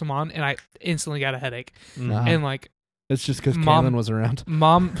to put some on and I instantly got a headache. Nah. And like, It's just because Mom- Kaylin was around.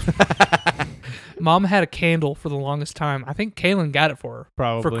 Mom had a candle for the longest time. I think Kaylin got it for her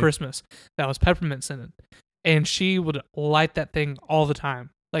Probably. for Christmas. That was peppermint scented. And she would light that thing all the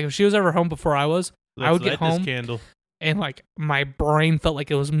time. Like if she was ever home before I was, I would get home this candle. and like my brain felt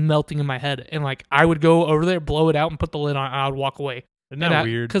like it was melting in my head. And like I would go over there, blow it out and put the lid on and I would walk away. Isn't that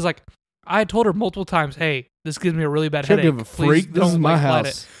weird? Because like I had told her multiple times, hey, this gives me a really bad She'll headache. give a Please freak. This is don't, my like, light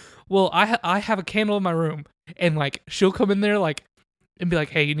house. it. Well, I have a candle in my room and like she'll come in there like and be like,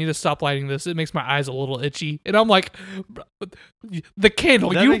 hey, you need to stop lighting this. It makes my eyes a little itchy. And I'm like, the candle,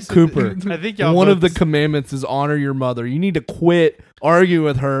 That you makes it- Cooper. I think y'all One of the both- commandments is honor your mother. You need to quit arguing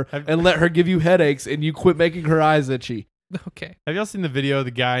with her and let her give you headaches, and you quit making her eyes itchy. Okay. Have y'all seen the video of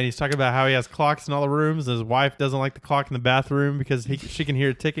the guy and he's talking about how he has clocks in all the rooms and his wife doesn't like the clock in the bathroom because she can hear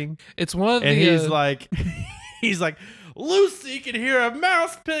it ticking? It's one of And the he's like, Lucy can hear a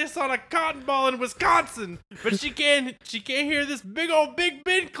mouse piss on a cotton ball in Wisconsin, but she can't hear this big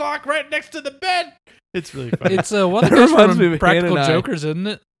Ben clock right next to the bed. It's really funny. it's one of That the guys reminds me from of Practical Hannah and I. Jokers, isn't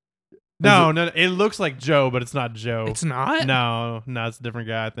it? no, it looks like Joe, but it's not Joe. It's not? No, it's a different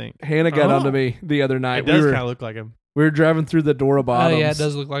guy, I think. Hannah got Oh. onto me the other It night. does kind of look like him. We were driving through the Dora Oh, Bottoms. yeah, it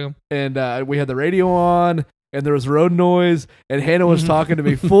does look like him. And we had the radio on, and there was road noise, and Hannah Mm-hmm. was talking to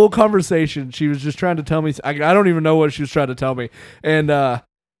me, full conversation. She was just trying to tell me. I don't even know what she was trying to tell me. And I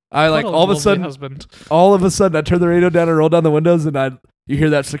like What all of a lovely sudden, husband. I turn the radio down and roll down the windows, and you hear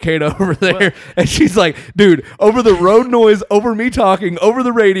that cicada over there, and she's like, "Dude, over the road noise, over me talking, over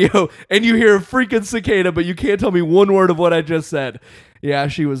the radio, and you hear a freaking cicada, but you can't tell me one word of what I just said." Yeah,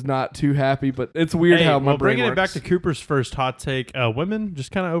 she was not too happy, but it's weird how my brain bringing works. it back to Cooper's first hot take, women just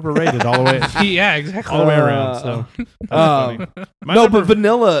kind of overrated all the way, Yeah, exactly. all the way around. So that's funny. My No, number- but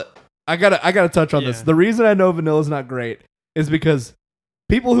vanilla. I gotta touch on this. Yeah. The reason I know vanilla's not great is because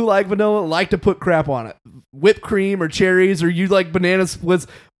people who like vanilla like to put crap on it, whipped cream or cherries, or you like banana splits.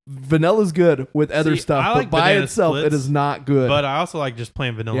 Vanilla's good with other See, stuff, I but like by banana itself, it splits, is not good. But I also like just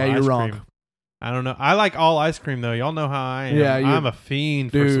plain vanilla Yeah, you're ice wrong. cream. I don't know. I like all ice cream though. Y'all know how I am. Yeah, I'm a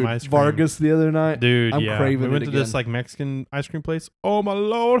fiend for Dude, some ice cream. Vargas the other night. Dude, I'm yeah. craving we went it to this again. like Mexican ice cream place. Oh my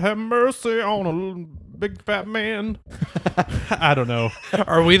Lord, have mercy on a little big fat man. I don't know.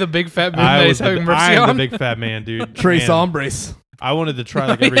 Are we the big fat man I that was he's having the, mercy I'm on? the big fat man, dude. Tres Man, hombres. I wanted to try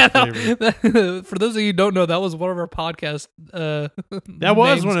like every Yeah, flavor. for those of you who don't know, that was one of our podcast. That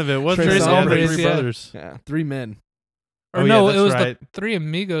was one of it. Wasn't Tres it? Yeah, the hombres, three yeah. brothers. Yeah, 3 men. Or Oh, no, yeah, it was that's right. the Three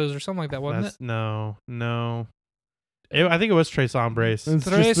Amigos or something like that, wasn't That's, no. I think it was Tres Hombres. It's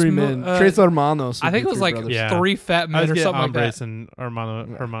Tres just 3 mo- men. uh, Tres hermanos. I think it was like brothers. Yeah. three fat I men was or getting something like Hombres that.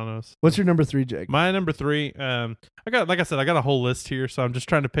 and Hermanos. What's your number 3, Jake? My number 3, I got, like I said, I got a whole list here, so I'm just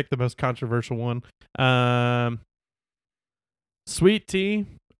trying to pick the most controversial one. Sweet tea,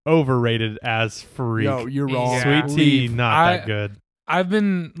 overrated as freak. Yo, you're wrong. Yeah. Sweet tea, Leave. not that good. I've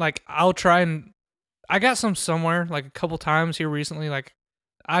been like, I'll try and I got some somewhere like a couple times here recently. Like,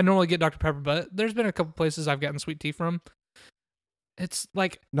 I normally get Dr. Pepper, but there's been a couple places I've gotten sweet tea from. It's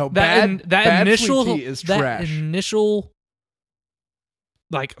like No, that bad initial sweet tea is that trash. initial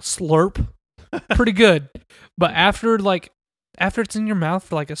like slurp, pretty good, but after it's in your mouth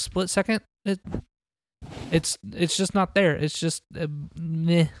for like a split second, it's just not there. It's just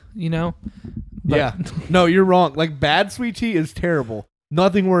meh, you know. But, Yeah. No, you're wrong. Like, bad sweet tea is terrible.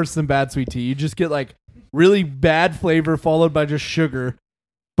 Nothing worse than bad sweet tea. You just get like really bad flavor followed by just sugar.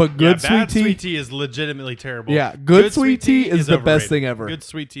 But good bad sweet tea is legitimately terrible. Yeah, good sweet tea is the best overrated. thing ever. Good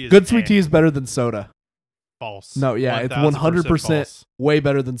sweet tea is Good sweet tea is better than soda. false. No, yeah, it's 1000% 100% false. way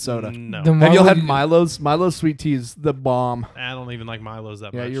better than soda. No, Then Have why y'all would had you- Milo's? Milo's sweet tea is the bomb. I don't even like Milo's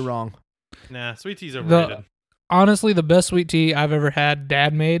that Yeah, much. you're wrong. Nah, sweet tea's overrated. Honestly, the best sweet tea I've ever had,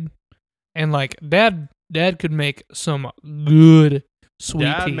 Dad made, and like Dad could make some good sweet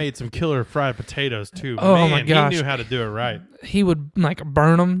Dad tea. made some killer fried potatoes too. Oh, Man, my gosh. he knew how to do it right. He would like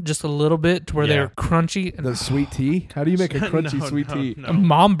burn them just a little bit to where they Yeah. were crunchy. The sweet tea? How do you make a crunchy sweet tea? No.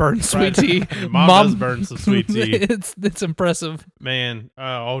 Mom burns sweet tea. Mom does burn some sweet tea. It's impressive. Man,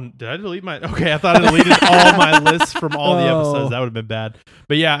 did I delete my? Okay, I thought I deleted all my lists from all the episodes. That would have been bad.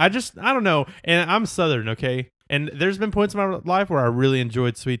 But yeah, I don't know. And I'm Southern, okay? And there's been points in my life where I really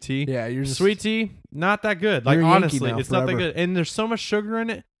enjoyed sweet tea. Yeah, you're just Sweet tea, not that good. Like, You're a Yankee honestly, now, it's not that forever. good. And there's so much sugar in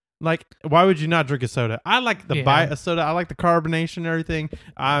it. Like, why would you not drink a soda? I like the Yeah. bite of soda. I like the carbonation and everything.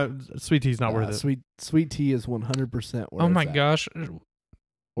 Sweet tea's not worth it. Sweet tea is 100% worth it. Oh my gosh.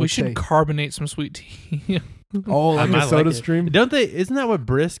 We should carbonate some sweet tea. Oh, like I a like soda it. stream? Don't they? Isn't that what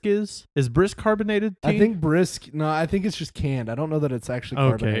Brisk is? Is Brisk carbonated tea? I think Brisk. No, I think it's just canned. I don't know that it's actually Okay,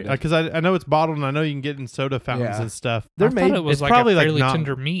 carbonated. because I know it's bottled and I know you can get it in soda fountains Yeah. and stuff. They're I made. thought it was it's like probably a like fairly not-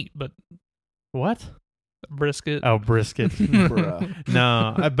 tender meat, but What? brisket. Oh, brisket. Bruh.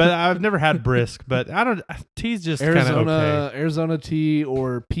 No, but I've never had Brisk. But I don't. Tea's just kind of Arizona, okay. Arizona tea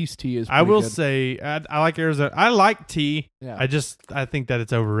or peace tea is. I pretty will good. say I like Arizona. I like tea. Yeah. I think that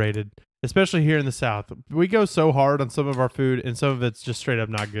it's overrated, especially here in the South. We go so hard on some of our food, and some of it's just straight up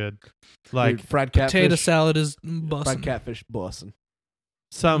not good. Like Dude, fried catfish. Potato salad is Fried busting. catfish bussin'.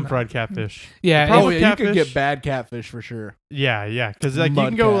 some No. fried catfish. Yeah, Problem Oh with yeah, you can catfish- get bad catfish for sure. Yeah, because like you Mud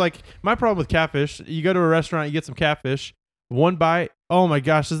can go cat. like my problem with catfish. You go to a restaurant, you get some catfish, one bite. Oh my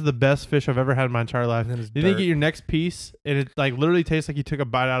gosh, this is the best fish I've ever had in my entire life. And then it's You then dirt. get your next piece, and it like literally tastes like you took a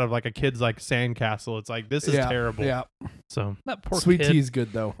bite out of like a kid's like sandcastle. It's like this is Yeah, terrible. Yeah, So that poor sweet kid. tea is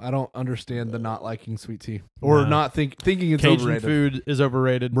good though. I don't understand the not liking sweet tea or No. not thinking it's Cajun overrated. food is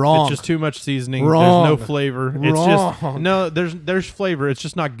overrated. Wrong. It's just too much seasoning. Wrong. There's no flavor. It's just Wrong. no. There's flavor. It's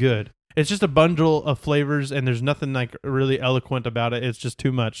just not good. It's just a bundle of flavors, and there's nothing like really eloquent about it. It's just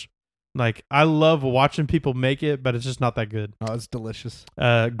too much. Like I love watching people make it, but it's just not that good. Oh, it's delicious.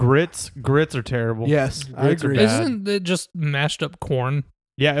 Grits are terrible. Yes, I Grits are agree. bad. Isn't it just mashed up corn?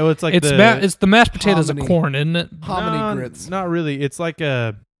 Yeah, it's like It's the mashed potatoes of hominy. corn, isn't it? Hominy No, grits. Not really. It's like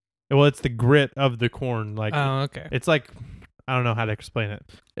it's the grit of the corn. Like Oh, okay. it's like I don't know how to explain it.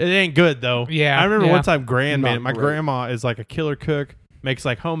 It ain't good though. Yeah, I remember yeah. one time Gran made Not it. My great. grandma is like a killer cook. Makes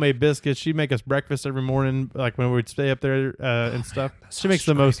like homemade biscuits. She'd make us breakfast every morning, like when we'd stay up there and stuff. She makes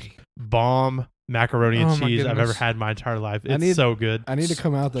the most bomb macaroni and Oh, my cheese I've ever goodness. had in my entire life. I It's need- so good. I need to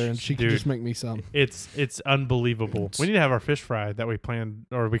come out there and she can Dude. just make me some. It's unbelievable. We need to have our fish fry that we planned,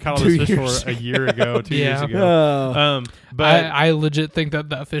 or we caught all 2 this fish years for a year ago, 2 years Yeah. ago. But I legit think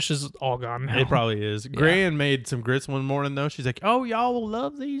that fish is all gone now. it probably is. Gran made some grits one morning though. She's like, "Oh, y'all will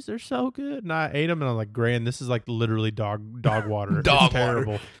love these. They're so good." And I ate them, and I'm like, "Gran, this is like literally dog water. Dog It's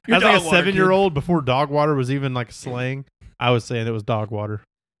terrible." You're As like a dog water, 7-year-old before dog water was even like slang, I was saying it was dog water.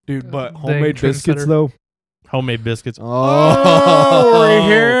 Dude, but Dang homemade biscuits trendsetter. though. Homemade biscuits. Oh,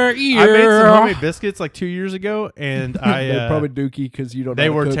 here, I made some homemade biscuits like 2 years ago, and I They're probably dookie because you don't. they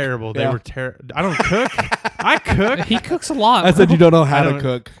know how to were cook. terrible. They Yeah. were terrible. I don't cook. I cook. He cooks a lot. I said bro. you don't know how I to don't-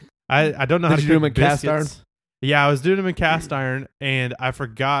 cook. I don't know how Did to you do cook them in cast biscuits. Yeah, I was doing them in cast iron, and I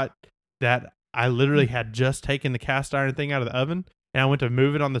forgot that I literally had just taken the cast iron thing out of the oven, and I went to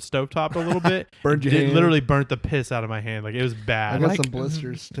move it on the stovetop a little bit. Burned your It hand. literally burnt the piss out of my hand. Like it was I bad. got Like, some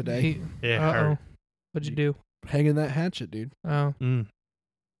blisters today. It Uh-oh. hurt. What'd you do? Hanging that hatchet, dude. Oh. Mm.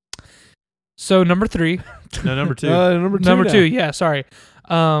 So number 3. No, number 2. Number two. Number now. 2, yeah, sorry.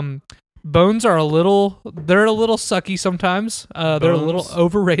 Bones are a little sucky sometimes. They're a little Bones?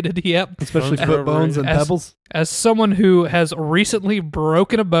 overrated, yep. especially Bones are foot bones and overrated. pebbles. As someone who has recently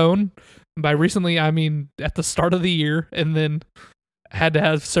broken a bone, by recently I mean at the start of the year, and then had to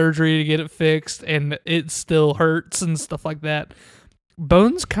have surgery to get it fixed, and it still hurts and stuff like that.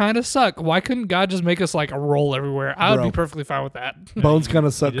 Bones kind of suck. Why couldn't God just make us like a roll everywhere? I would Bro. be perfectly fine with that. Bones kind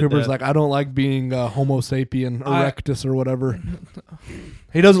of suck. did Cooper's that. like, I don't like being Homo sapien I- erectus or whatever.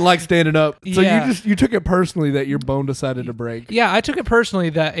 He doesn't like standing up. So Yeah. you took it personally that your bone decided to break. Yeah, I took it personally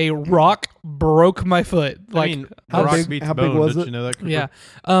that a rock broke my foot. Like, I mean, how rock big- beats how big bone. was Did it? you know that? Cooper? yeah.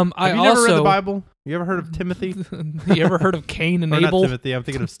 Have I you also never read the Bible? You ever heard of Timothy? You ever heard of Cain and Or not Abel? Timothy. I'm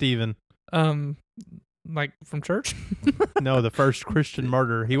thinking of Stephen. Like from church? No, the first Christian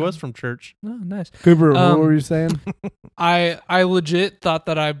martyr. He was from church. Oh, nice. Cooper, what Um, were you saying? I legit thought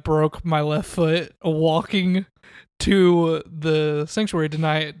that I broke my left foot walking to the sanctuary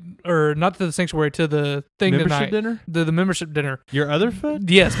tonight, or not to the sanctuary, to the thing Membership tonight. dinner? The membership dinner. Your other foot?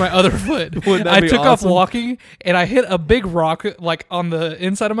 Yes, my other foot. Wouldn't that I be took off awesome? walking and I hit a big rock like on the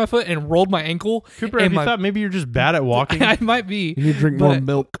inside of my foot and rolled my ankle. Cooper, and have you my- thought maybe you're just bad at walking? I might be. You need to drink more but-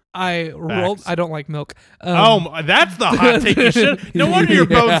 milk. I rolled. I don't like milk. That's the hot take you should. No wonder your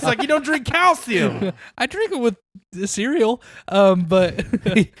bones like you don't drink calcium. I drink it with cereal, but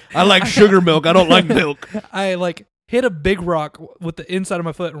I like sugar milk. I don't like milk. I hit a big rock with the inside of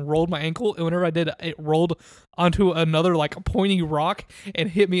my foot and rolled my ankle. And whenever I did, it rolled onto another pointy rock and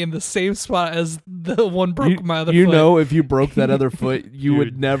hit me in the same spot as the one broke my other foot. You know, if you broke that other foot, you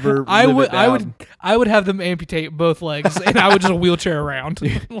would never. I would have them amputate both legs, and I would just wheelchair around.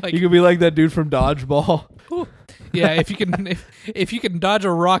 You could be like that dude from Dodgeball. Yeah, if you can dodge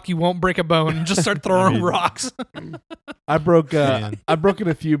a rock, you won't break a bone. Just start throwing rocks. I broke I've broken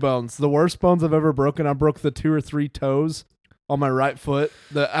a few bones. The worst bones I've ever broken, I broke the 2 or 3 toes on my right foot,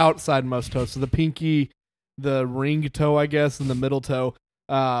 the outside most toe, so the pinky, the ring toe, I guess, and the middle toe.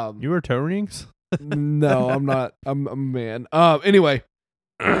 You were toe rings? No, I'm not. I'm a man. Anyway,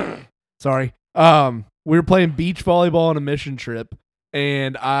 sorry. We were playing beach volleyball on a mission trip.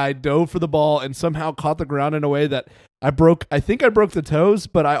 And I dove for the ball and somehow caught the ground in a way that I think I broke the toes,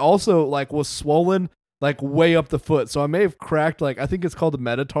 but I also was swollen way up the foot. So I may have cracked I think it's called the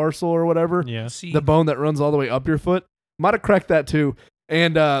metatarsal or whatever. Yeah. The bone that runs all the way up your foot. Might have cracked that too.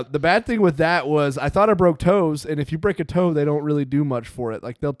 And the bad thing with that was I thought I broke toes, and if you break a toe, they don't really do much for it.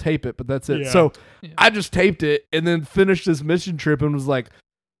 They'll tape it, but that's it. Yeah. So I just taped it and then finished this mission trip and was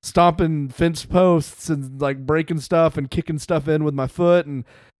stomping fence posts and breaking stuff and kicking stuff in with my foot. And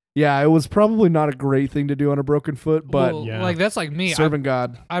yeah, it was probably not a great thing to do on a broken foot, but that's like me. Serving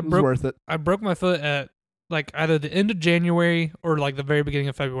God. It was worth it. I broke my foot at either the end of January or the very beginning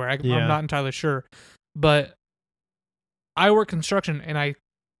of February. I'm not entirely sure, but I work construction and I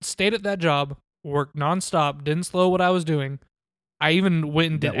stayed at that job, worked nonstop, didn't slow what I was doing. I even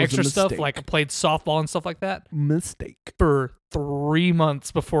went and did extra stuff, played softball and stuff like that. Mistake. For 3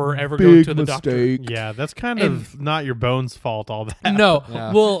 months before ever going to the doctor. Yeah, that's kind of not your bones' fault, all that. No.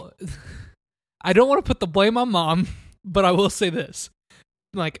 Yeah. Well, I don't want to put the blame on Mom, but I will say this.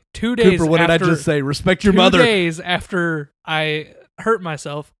 2 days Cooper, what did I just say? Respect your mother. 2 days after I hurt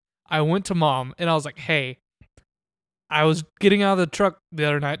myself, I went to Mom, and I was like, hey, I was getting out of the truck the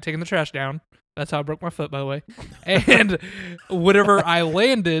other night, taking the trash down. That's how I broke my foot, by the way. And whenever I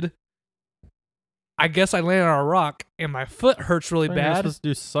landed, I guess I landed on a rock, and my foot hurts really bad. You're supposed to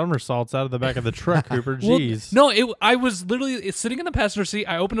do somersaults out of the back of the truck, Cooper. Jeez. No, I was literally sitting in the passenger seat.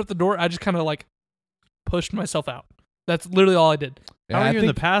 I opened up the door. I just kind of pushed myself out. That's literally all I did. How are you in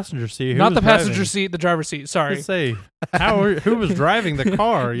the passenger seat? Not the passenger seat, the driver's seat. Sorry. Let's say, who was driving the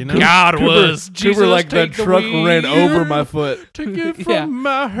car? You know, God was. Cooper, that truck ran over my foot. Take it from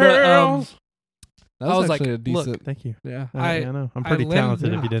my house. That was actually a decent. Look, thank you. Yeah, I know. I'm pretty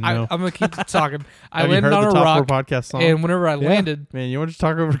talented. If you didn't know, I'm gonna keep talking. I Have landed you heard on the a Top rock, 4 podcast song? and whenever I landed, man, you want to just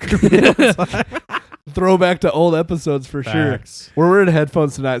talk over Cooper? Throwback to old episodes for Facts. sure. We're wearing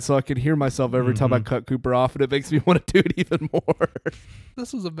headphones tonight, so I can hear myself every time I cut Cooper off, and it makes me want to do it even more.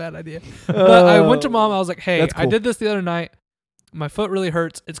 This was a bad idea. But I went to Mom. I was like, "Hey, cool. I did this the other night. My foot really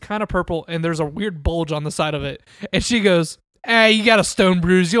hurts. It's kind of purple, and there's a weird bulge on the side of it." And she goes, "Hey, you got a stone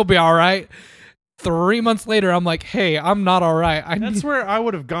bruise. You'll be all right." 3 months later, I'm like, "Hey, I'm not all right." That's where I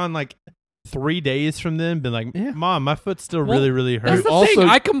would have gone 3 days from then, been like, Mom, my foot's still really, really hurt. That's the thing.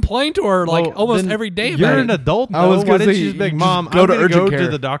 I complain to her almost every day. You're an adult, though. Why didn't you just be like, Mom, I'm going to go to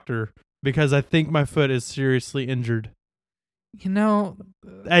the doctor because I think my foot is seriously injured.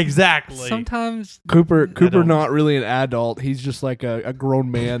 Exactly. Sometimes Cooper not really an adult. He's just a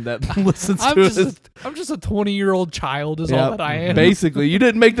grown man that listens to us. I'm just a 20-year-old child is all that I am. Basically, you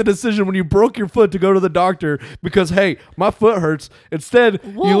didn't make the decision when you broke your foot to go to the doctor because, hey, my foot hurts. Instead,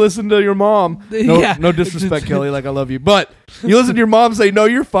 you listen to your mom. No disrespect, Kelly. I love you. But you listen to your mom say, no,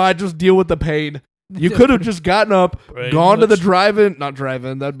 you're fine. Just deal with the pain. You could have just gotten up, gone to the not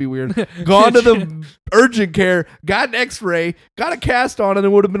drive-in, that'd be weird, gone to the urgent care, got an x-ray, got a cast on, and it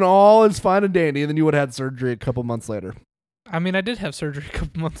would have been all as fine and dandy, and then you would have had surgery a couple months later. I mean, I did have surgery a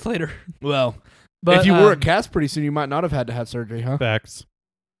couple months later. Well, but if you wore a cast pretty soon, you might not have had to have surgery, huh? Facts.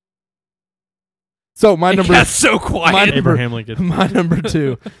 So my number... That's so quiet. Abraham Lincoln. My number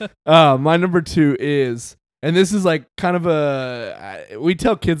 2. My number 2 is, and this is kind of we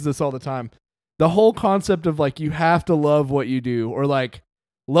tell kids this all the time, the whole concept of you have to love what you do or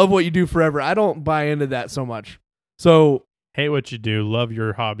love what you do forever. I don't buy into that so much. So hate what you do, love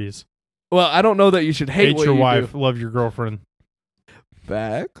your hobbies. Well, I don't know that you should hate what your you wife, do. love your girlfriend.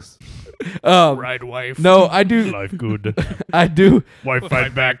 Facts. Right, wife. No, I do. Life good. I do. Wife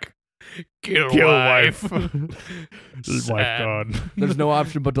fight back. Kill wife. Wife gone. There's no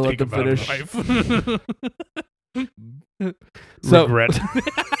option but to let them finish. Regret.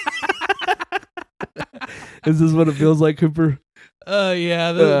 Is this what it feels like, Cooper?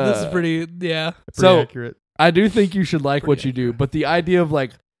 Yeah, this is pretty. Yeah, Pretty accurate. I do think you should like what you do, but the idea of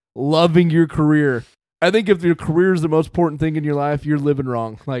like loving your career, I think if your career is the most important thing in your life, you're living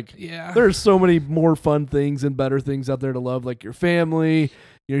wrong. Like, there's so many more fun things and better things out there to love, like your family.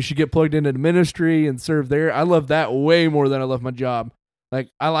 You should get plugged into the ministry and serve there. I love that way more than I love my job. Like,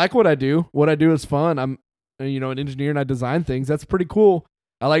 I like what I do. What I do is fun. I'm, an engineer and I design things. That's pretty cool.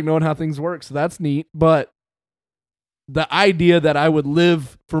 I like knowing how things work, so that's neat. But the idea that I would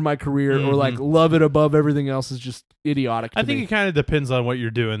live for my career or like love it above everything else is just idiotic. I think it kind of depends on what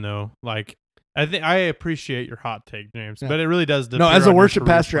you're doing, though. Like, I appreciate your hot take, James, but it really does depend. No, as a worship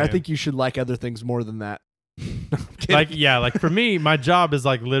pastor, I think you should like other things more than that. Like for me, my job is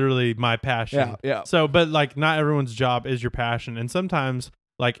like literally my passion. Yeah. So, but like not everyone's job is your passion, and sometimes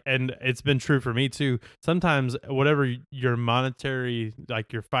and it's been true for me too. Sometimes whatever your monetary,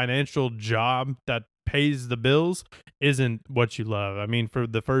 like your financial job that pays the bills isn't what you love. I mean, for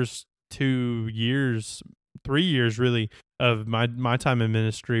the first 2 years, 3 years really of my time in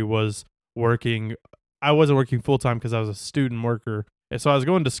ministry was working. I wasn't working full time because I was a student worker. And so I was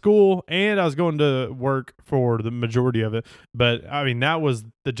going to school and I was going to work for the majority of it. But I mean, that was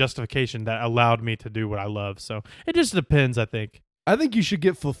the justification that allowed me to do what I love. So it just depends, I think. I think you should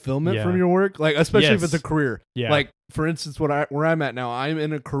get fulfillment from your work, like especially if it's a career. Yeah. Like for instance, where I'm at now, I'm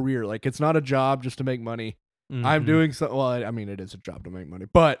in a career. Like it's not a job just to make money. I'm doing so. Well, I mean, it is a job to make money,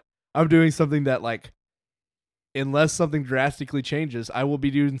 but I'm doing something that like, unless something drastically changes, I will be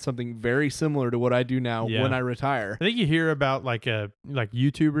doing something very similar to what I do now when I retire. I think you hear about like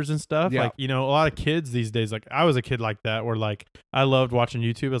YouTubers and stuff. Yeah. Like, a lot of kids these days, like I was a kid like that where like I loved watching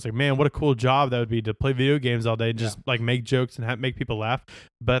YouTube. I was like, man, what a cool job that would be to play video games all day and just like make jokes and make people laugh.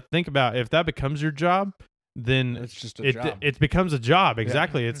 But think about if that becomes your job, then it's just a job. It becomes a job.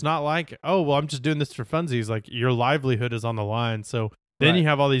 Exactly. It's not like, oh, well, I'm just doing this for funsies. Like your livelihood is on the line. So then you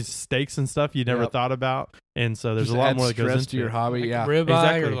have all these stakes and stuff you never thought about, and so there's just a lot more that goes into your hobby. Like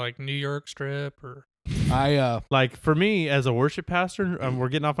ribeye or like New York strip or. Like for me as a worship pastor, we're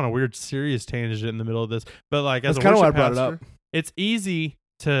getting off on a weird serious tangent in the middle of this, but like as a worship pastor, it's easy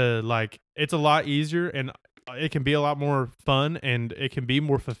to like. It's a lot easier and it can be a lot more fun and it can be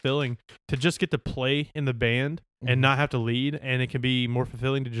more fulfilling to just get to play in the band and not have to lead, and it can be more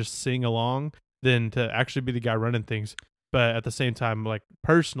fulfilling to just sing along than to actually be the guy running things. But at the same time, like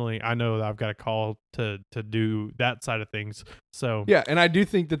personally, I know that I've got a call to do that side of things. So yeah, and I do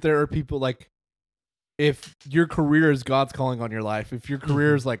think that there are people like, if your career is God's calling on your life, if your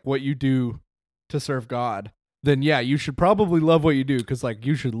career is like what you do to serve God, then yeah, you should probably love what you do because like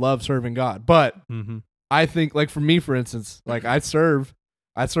you should love serving God. But I think like for me, for instance, like I served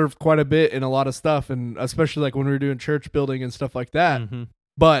quite a bit in a lot of stuff, and especially like when we were doing church building and stuff like that.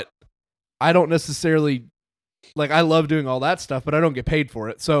 But I don't necessarily. Like, I love doing all that stuff, but I don't get paid for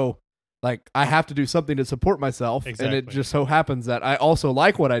it. So, like, I have to do something to support myself. Exactly. And it just so happens that I also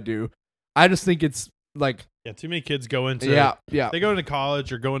like what I do. I just think it's, like... Yeah, too many kids go into... Yeah. They go into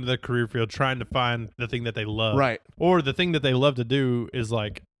college or go into the career field trying to find the thing that they love. Right. Or the thing that they love to do is,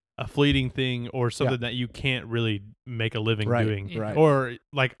 like, a fleeting thing or something that you can't really make a living doing. Right. Or,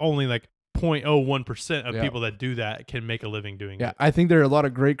 like, only, like, 0.01% of people that do that can make a living doing it. Yeah, I think there are a lot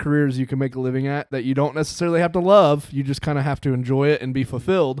of great careers you can make a living at that you don't necessarily have to love. You just kind of have to enjoy it and be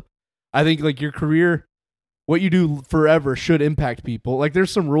fulfilled. I think like your career, what you do forever should impact people. Like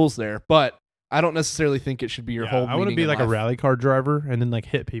there's some rules there, but I don't necessarily think it should be your whole meaning. I want to be like life. a rally car driver and then like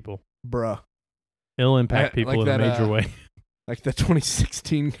hit people. Bruh. It'll impact people like in a major way. Like the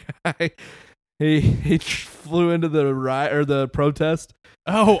 2016 guy. He flew into the riot or the protest.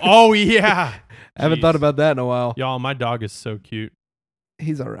 Oh yeah. I haven't thought about that in a while. Y'all, my dog is so cute.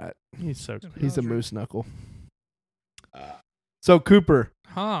 He's all right. He's so cute. He's a moose knuckle. So Cooper.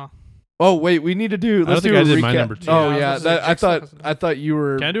 Huh. Oh wait, we need to do. Let's do a recap. My number 2. Oh yeah, I thought you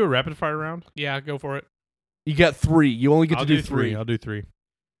were. Can I do a rapid fire round? Yeah, go for it. You got 3. You only get to do 3. I'll do 3.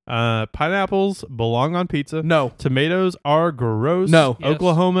 Pineapples belong on pizza. No. Tomatoes are gross. No. Yes.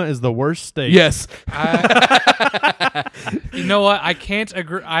 Oklahoma is the worst state. Yes. You know what? I can't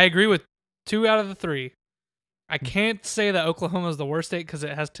agree. I agree with 2 out of the 3. I can't say that Oklahoma is the worst state because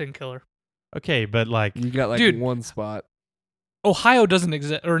it has 10 killer. Okay, but like you got like one spot. Ohio doesn't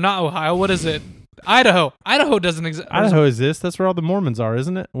exist, or not Ohio. What is it? Idaho. Idaho doesn't exist. Idaho exists. That's where all the Mormons are,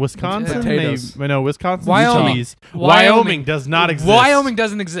 isn't it? Wisconsin. Wisconsin. Wyoming does not exist. Wyoming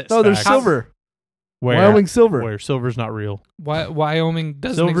doesn't exist. No, there's silver. Where? Wyoming silver. Where silver's not real. Wyoming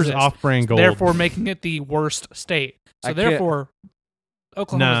doesn't silver's exist. Off-brand gold. Therefore, making it the worst state. So therefore,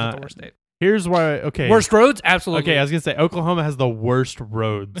 Oklahoma is the worst state. Here's why. Okay. Worst roads? Absolutely. Okay, I was gonna say Oklahoma has the worst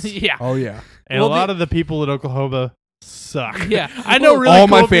roads. Yeah. Oh yeah. And a lot of the people in Oklahoma suck. Yeah. I know really all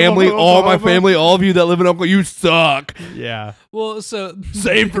cool my people family, from all my Oklahoma. family, all of you that live in Oklahoma, you suck. Yeah. Well, so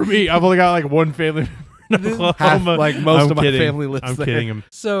Same for me. I've only got like one family in Oklahoma. Half, like most I'm of my kidding. family lives I'm there. kidding him.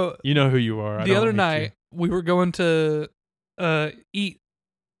 So You know who you are. the other night we were going to eat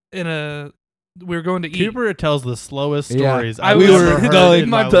in a. We were going to eat. Cooper tells the slowest Yeah. stories I I've was ever heard going in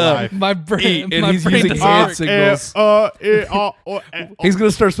my to- life. My brain, and my he's brain using doesn't hand work. signals. He's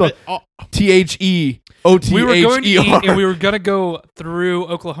gonna start spelling TheOTHER. We were going to eat, and we were gonna go through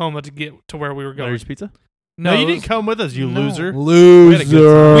Oklahoma to get to where we were going. Larry's Pizza? No, No, you it didn't was- come with us, you No. loser.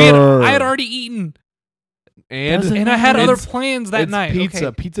 Loser. I had already eaten, and and I had other it's- plans that it's night. Pizza.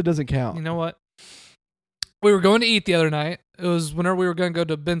 Okay. Pizza doesn't count. You know what? We were going to eat the other night. It was whenever we were going to go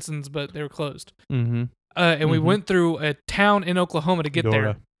to Benson's, but they were closed. Mm-hmm. And we Mhm. went through a town in Oklahoma to get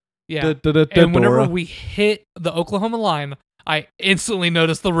there. Yeah. Da-da-da-da-da, And whenever Dora. we hit the Oklahoma line, I instantly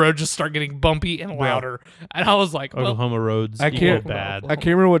noticed the road just start getting bumpy and louder. And I was like, well, Oklahoma roads I equal can't- bad. I can't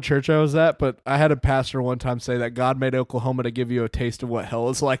remember what church I was at, but I had a pastor one time say that God made Oklahoma to give you a taste of what hell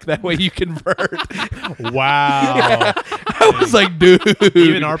is like. That way you convert. Wow. I was like, dude.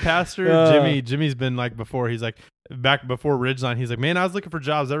 Even our pastor, Uh. Jimmy's been like before. He's like, back before Ridgeline, he's like, man, I was looking for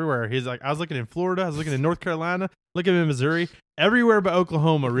jobs everywhere. He's like, I was looking in Florida, I was looking in North Carolina, looking in Missouri, everywhere but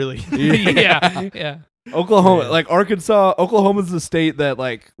Oklahoma, really. yeah. Oklahoma, Yeah. like Arkansas, Oklahoma's the state that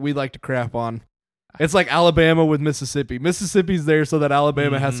like we like to crap on. It's like Alabama with Mississippi. Mississippi's there so that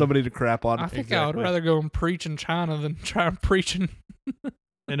Alabama has Mhm. somebody to crap on. I think I would Exactly. rather go and preach in China than try and preach in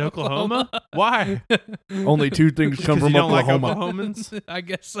In Oklahoma? Why? Only two things come 'Cause from you don't like Oklahoma. Oklahomans? I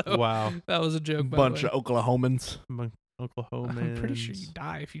guess so. Wow. That was a joke. Bunch by of Oklahomans. Oklahomans. I'm pretty sure you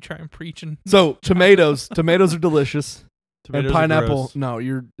die if you try and preach in. So tomatoes are delicious, Tomatoes and are pineapple. gross. No,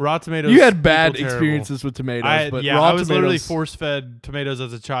 you're Raw tomatoes. you had bad equal terrible. experiences with tomatoes, but raw I was literally tomatoes. force fed tomatoes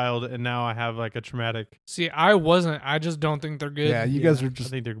as a child, and now I have like a traumatic. See, I wasn't. I just don't think they're good. Yeah, you guys are I just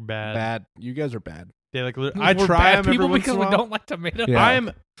think they're bad. bad. You guys are bad. They like. We're I try bad them every people once because in a we while. don't like tomatoes. Yeah.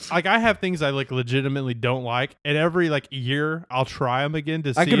 I'm like I have things I like legitimately don't like, and every like year I'll try them again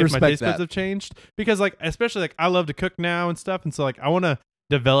to see I can if my respect taste buds that. have changed. Because like especially like I love to cook now and stuff, and so like I want to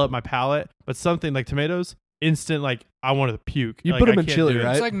develop my palate. But something like tomatoes, instant like I want to puke. You Like, put 'em I in can't chili, do it.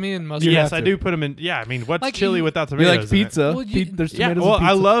 right? It's like me and mustard. You Yes, have I to. do put them in. Yeah, I mean, what's Like, chili you- without You tomatoes? like in it? pizza? Well, you- There's Yeah, tomatoes well, in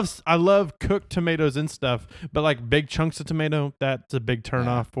pizza. I love cooked tomatoes and stuff, but like big chunks of tomato, that's a big turn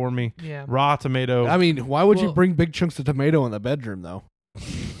Yeah. off for me. Yeah. Raw tomato. I mean, why would you Well- bring big chunks of tomato in the bedroom though?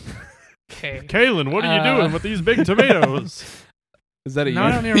 Okay. Kaylin, what are you doing with these big tomatoes? Is that a No,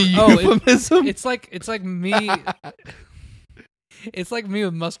 I don't even- oh, euphemism? It's like me. It's like me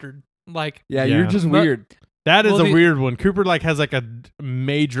with mustard. Like yeah, Yeah. you're just Mu- weird. That is Well, a the- weird one. Cooper like has like a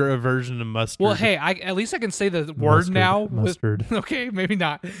major aversion to mustard. well, hey, at least I can say the word Mustard, now. with- Mustard. okay, maybe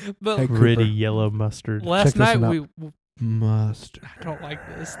not. But Hey, Gritty Cooper. yellow mustard. last Check this night one we. Mustard. I don't like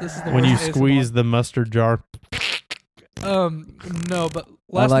this. This is the When you worst ASMR. squeeze the mustard jar. No, but I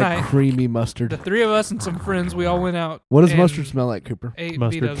last like night creamy the mustard. three of us and some friends we all went out. What does and mustard smell like, Cooper? ate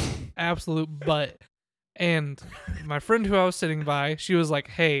Mustard. Vito's absolute butt. And my friend who I was sitting by, she was like,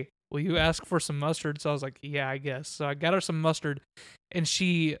 "Hey, will you ask for some mustard?" So I was like, "Yeah, I guess." So I got her some mustard, and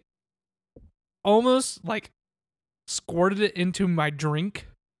she almost like squirted it into my drink.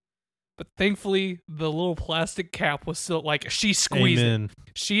 But thankfully, the little plastic cap was still like she squeezed it. Amen.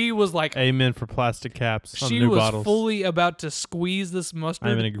 She was like, Amen for plastic caps on she new was bottles. fully about to squeeze this mustard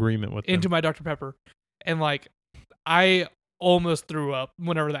I'm in agreement with into them. my Dr. Pepper, and like I almost threw up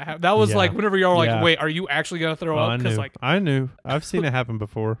whenever that happened. That was Yeah. like whenever y'all were like, Yeah. "Wait, are you actually gonna throw Oh, I up?" Because knew. like, I knew. I've seen it happen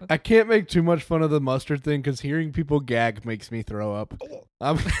before. I can't make too much fun of the mustard thing because hearing people gag makes me throw up.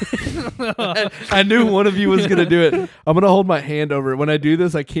 I knew one of you was gonna do it. I'm gonna hold my hand over it. When I do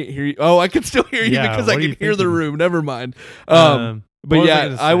this, I can't hear you. Oh, I can still hear you Yeah, because what I are can you hear the thinking? room. Never mind. What But was I yeah,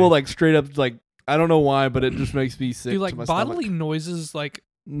 gonna I will say? like straight up like I don't know why, but it just makes me sick do to like my bodily stomach. noises like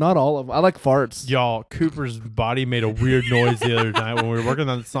Not all of them. I like farts. Y'all, Cooper's body made a weird noise the other night when we were working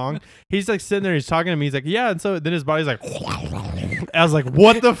on the song. He's like sitting there, he's talking to me. He's like, yeah. And so then his body's like, I was like,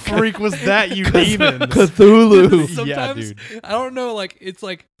 what the freak was that, you demons? Cthulhu. sometimes dude. I don't know, like it's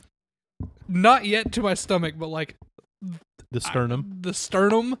like not yet to my stomach, but like The sternum. the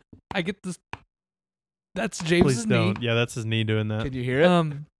sternum. I get this. That's Please James's knee. don't. Yeah, that's his knee doing that. Can you hear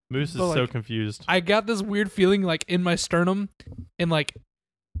it? Moose is but, so like, confused. I got this weird feeling like in my sternum, and like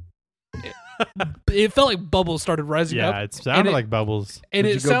it felt like bubbles started rising up. Yeah, it sounded it- like bubbles. And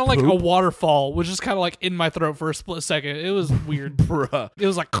Did it you go sounded like a poop? waterfall, which is kind of like in my throat for a split second. It was weird. Bruh. It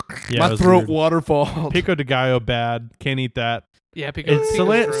was like, Yeah, it my was throat weird. waterfall. Pico de gallo bad. Can't eat that. Yeah, pico's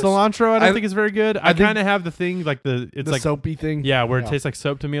cilantro. I don't think is very good. I kind of have the thing like it's the like soapy thing. Yeah, where it tastes like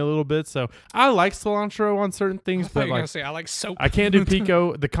soap to me a little bit. So I like cilantro on certain things, but like say I like soap. I can't do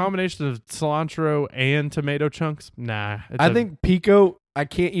pico. The combination of cilantro and tomato chunks, nah. I think pico, I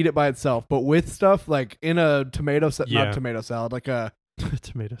can't eat it by itself, but with stuff like in a tomato not tomato salad, like a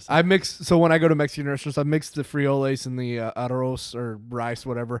tomato salad. I mix. So when I go to Mexican restaurants, I mix the frijoles and the arroz or rice,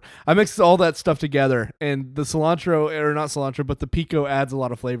 whatever. I mix all that stuff together, and the cilantro, or not cilantro, but the pico adds a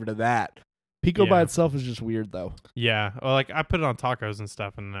lot of flavor to that. Pico by itself is just weird, though. Yeah, well, like I put it on tacos and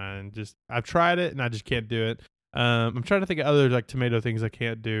stuff, and I've tried it, and I just can't do it. I'm trying to think of other like tomato things I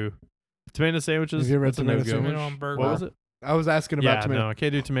can't do. Tomato sandwiches. Have you ever had tomato on burger? What was it? I was asking about tomato. No, I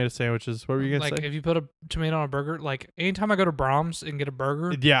can't do tomato sandwiches. What were you gonna say? Like if you put a tomato on a burger, like anytime I go to Brahms and get a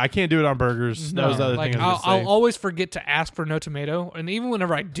burger. Yeah, I can't do it on burgers. That was the other thing I was gonna say. I'll always forget to ask for no tomato, and even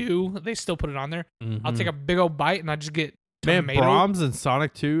whenever I do, they still put it on there. Mm-hmm. I'll take a big old bite and I just get tomato. Man, Brahms and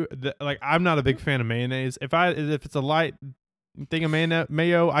Sonic too. Like I'm not a big fan of mayonnaise. If it's a light thing of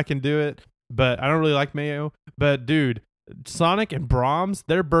mayo, I can do it, but I don't really like mayo. But dude, Sonic and Brahms,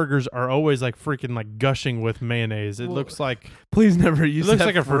 their burgers are always like freaking like gushing with mayonnaise. It looks like please never use. It looks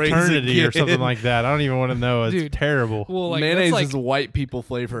like a fraternity or something like that. I don't even want to know. It's terrible. Well, like, mayonnaise like, is a white people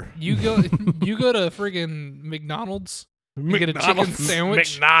flavor. You go to friggin' McDonald's. You get a chicken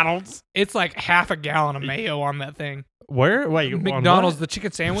sandwich. McDonald's. It's like half a gallon of mayo on that thing. Where? Wait, McDonald's, the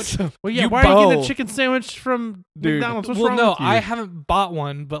chicken sandwich. Well, yeah. Why are you getting a chicken sandwich from McDonald's? What's wrong with you? I haven't bought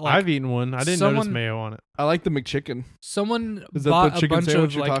one, but like I've eaten one. I didn't notice mayo on it. I like the McChicken. Someone Is that bought the chicken a bunch sandwich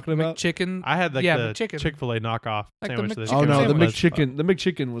of you're like talking about? McChicken. I had like the McChicken. Chick-fil-A knockoff like sandwich. The Oh no, the sandwich. McChicken. The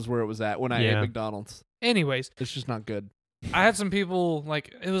McChicken was where it was at when I ate McDonald's. Anyways, it's just not good. I had some people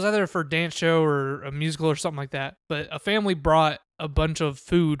like it was either for a dance show or a musical or something like that, but a family brought a bunch of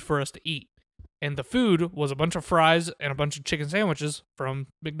food for us to eat. And the food was a bunch of fries and a bunch of chicken sandwiches from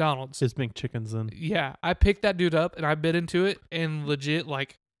McDonald's. It's McChickens then. Yeah, I picked that dude up and I bit into it and legit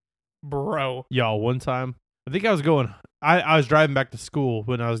like, bro. Y'all, one time, I think I was going, I was driving back to school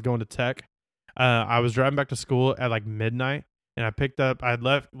when I was going to tech. I was driving back to school at like midnight and I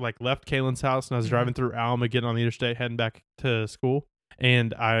left Kaylin's house and I was driving through Alma, getting on the interstate, heading back to school.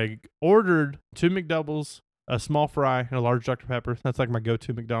 And I ordered 2 McDoubles, a small fry, and a large Dr. Pepper. That's like my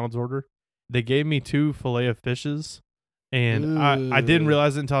go-to McDonald's order. They gave me 2 filet-o-fishes, and I didn't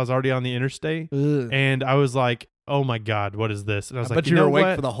realize it until I was already on the interstate. And I was like, "Oh my god, what is this?" And I was like, "You were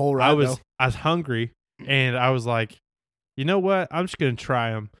awake for the whole ride." I was hungry, and I was like, "You know what? I'm just gonna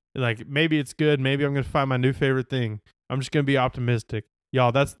try them. Like maybe it's good. Maybe I'm gonna find my new favorite thing. I'm just gonna be optimistic."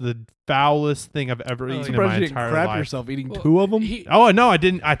 Y'all, that's the foulest thing I've ever eaten in my entire life. Crap yourself eating 2 of them? No, I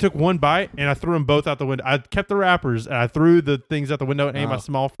didn't. I took 1 bite and I threw them both out the window. I kept the wrappers and I threw the things out the window and ate my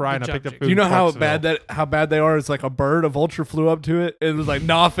small fry and I picked up food. Do you know how bad they are? It's like a bird, a vulture flew up to it and it was like,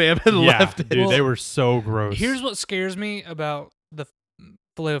 "Nah, fam," and left it. Dude, they were so gross. Here's what scares me about the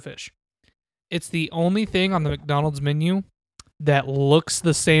Filet-O-Fish. It's the only thing on the McDonald's menu that looks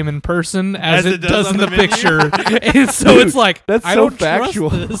the same in person as it does in the picture. And so it's like, that's I so don't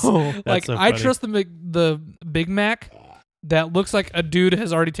factual. trust this. Like, so I trust the Big Mac that looks like a dude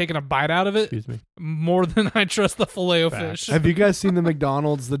has already taken a bite out of it. Excuse me. More than I trust the Filet-O-Fish. Have you guys seen the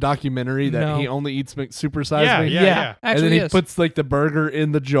McDonald's, the documentary that he only eats Super Size Me? Yeah. Actually, and then he puts like the burger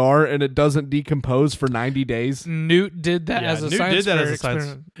in the jar and it doesn't decompose for 90 days. Newt did that as a science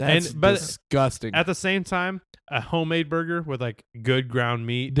experiment. That's disgusting. At the same time, a homemade burger with like good ground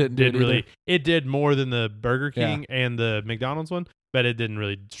meat it did more than the Burger King and the McDonald's one, but it didn't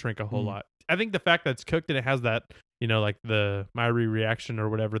really shrink a whole lot. I think the fact that it's cooked and it has that, like the Maillard reaction or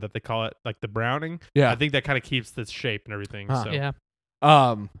whatever that they call it, like the browning. Yeah, I think that kind of keeps the shape and everything. So. Yeah.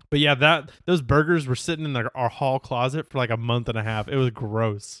 But yeah, those burgers were sitting in our hall closet for like a month and a half. It was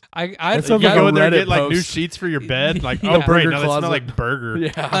gross. I you go in there and get like new sheets for your bed. Like, oh great, now they smell like burger.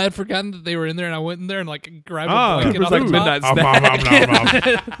 Yeah. I had forgotten that they were in there, and I went in there and like grabbed a blanket it was off like the midnight top.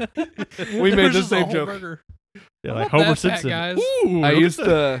 snack. We made the same joke. Burger. Yeah, like Homer Simpson. Guys. Ooh, I used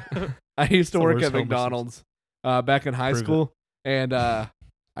to work at McDonald's back in high school, and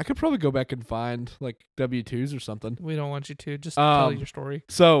I could probably go back and find like W-2s or something. We don't want you to. Just tell your story.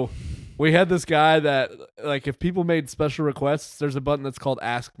 So we had this guy that, like, if people made special requests, there's a button that's called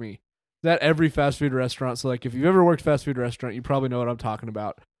Ask Me. That every fast food restaurant. So, like, if you've ever worked fast food restaurant, you probably know what I'm talking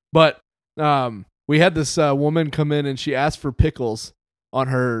about. But we had this woman come in and she asked for pickles on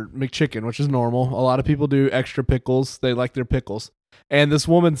her McChicken, which is normal. A lot of people do extra pickles. They like their pickles. And this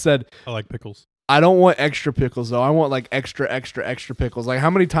woman said, "I like pickles. I don't want extra pickles, though. I want like extra pickles. Like, how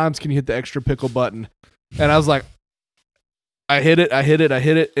many times can you hit the extra pickle button?" And I was like, I hit it,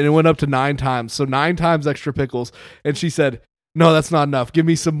 and it went up to 9 times. So 9 times extra pickles. And she said, no, that's not enough. Give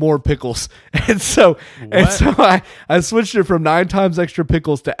me some more pickles. And so I switched it from 9 times extra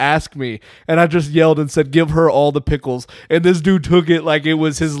pickles to ask me. And I just yelled and said, give her all the pickles. And this dude took it like it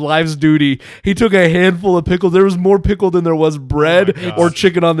was his life's duty. He took a handful of pickles. There was more pickle than there was bread or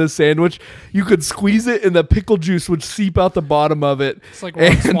chicken on this sandwich. You could squeeze it and the pickle juice would seep out the bottom of it. It's like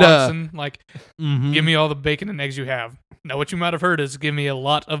Ron Swanson, give me all the bacon and eggs you have. Now, what you might have heard is give me a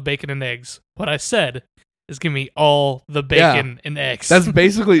lot of bacon and eggs. What I said is give me all the bacon and eggs. That's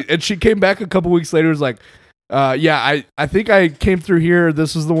basically, and she came back a couple weeks later, was like, I think I came through here.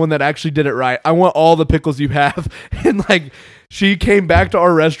 This was the one that actually did it right. I want all the pickles you have. And like, she came back to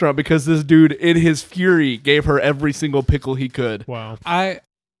our restaurant because this dude, in his fury, gave her every single pickle he could. Wow.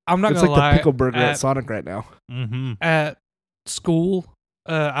 I'm not it's gonna like lie. the pickle burger at Sonic right now. Mm-hmm. At school,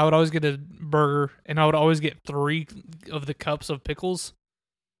 I would always get a burger, and I would always get 3 of the cups of pickles.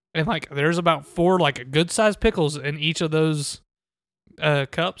 And like, there's about 4 like good sized pickles in each of those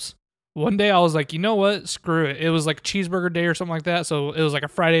cups. One day I was like, you know what? Screw it. It was like cheeseburger day or something like that. So it was like a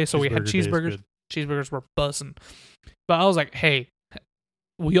Friday. So we had cheeseburgers. Cheeseburgers were bussing. But I was like, hey,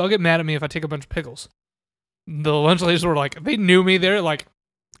 will y'all get mad at me if I take a bunch of pickles? The lunch ladies were like, they knew me. They're like,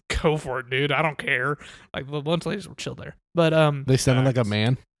 go for it, dude. I don't care. Like, the lunch ladies were chill there. But they sounded like a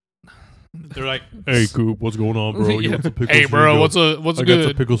man. They're like, hey, Coop, what's going on, bro? You want some pickles? Hey, bro, what's good? I got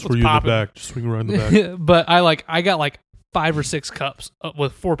some pickles for you in the back. Just swing around the back. But I got like 5 or 6 cups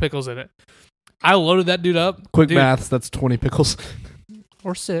with 4 pickles in it. I loaded that dude up. Quick maths, that's 20 pickles.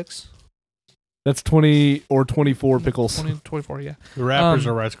 Or 6. That's 20 or 24 pickles. 20, 24, yeah. The wrappers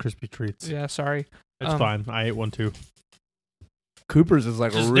are Rice Krispie treats. Yeah, sorry. It's fine. I ate one too. Cooper's is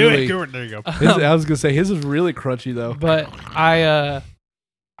like Just really. do it. There you go. I was gonna say his is really crunchy though. But I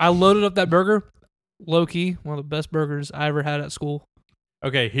loaded up that burger. Low key, one of the best burgers I ever had at school.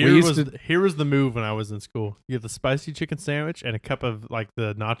 Okay, here was the move when I was in school. You get the spicy chicken sandwich and a cup of like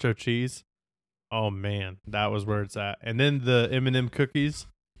the nacho cheese. Oh man, that was where it's at. And then the M&M cookies.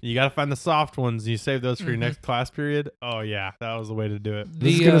 You got to find the soft ones. And you save those for your next class period. Oh yeah, that was the way to do it.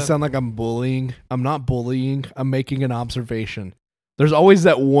 This is gonna sound like I'm bullying. I'm not bullying. I'm making an observation. There's always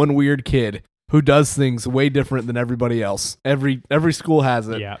that one weird kid who does things way different than everybody else. Every school has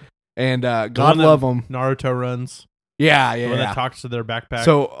it. Yeah. And God love them. Naruto runs. Yeah. The one that talks to their backpack.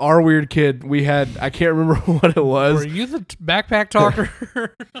 So our weird kid, I can't remember what it was. Were you the backpack talker?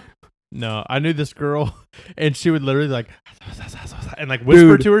 No, I knew this girl, and she would literally like and like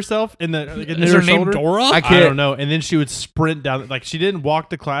whisper to herself in the Is her name Dora? I don't know. And then she would sprint down. Like she didn't walk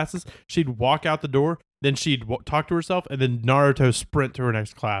to classes. She'd walk out the door. Then she'd talk to herself, and then Naruto sprint to her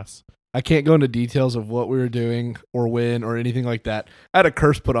next class. I can't go into details of what we were doing or when or anything like that. I had a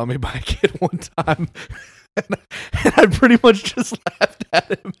curse put on me by a kid one time. And I pretty much just laughed at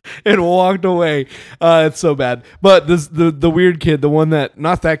him and walked away. It's so bad. But the weird kid, the one that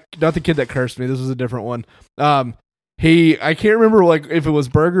not the kid that cursed me. This was a different one. I can't remember like if it was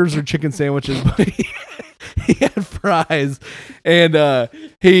burgers or chicken sandwiches, but he had fries and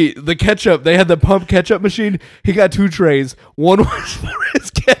the ketchup. They had the pump ketchup machine. He got 2 trays. One was for his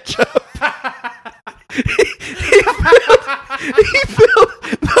ketchup. He filled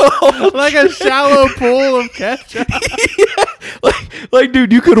the whole like a shallow pool of ketchup. Yeah, like,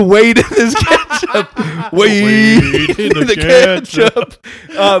 dude, you could wade in this ketchup. Wade in the ketchup.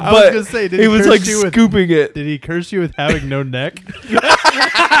 I was gonna say, he was like scooping it. Did he curse you with having no neck?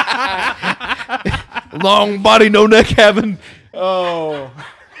 Long body, no neck having. Oh.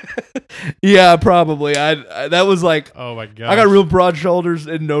 Yeah, probably. That was like, oh my god, I got real broad shoulders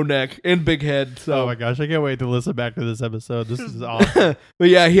and no neck and big head. So. Oh my gosh, I can't wait to listen back to this episode. This is awesome. But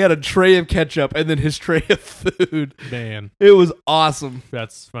yeah, he had a tray of ketchup and then his tray of food. Man, it was awesome.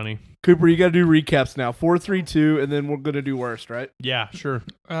 That's funny. Cooper, you got to do recaps now. 4, 3, 2, and then we're gonna do worst, right? Yeah, sure.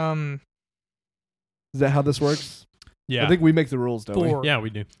 Is that how this works? Yeah, I think we make the rules, don't 4. we? Yeah, we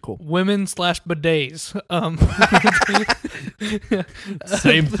do. Cool. Women/bidets.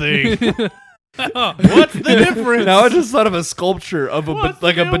 Same thing. What's the difference? Now I just thought of a sculpture of a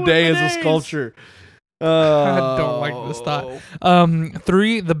bidet as a sculpture. I don't like this thought.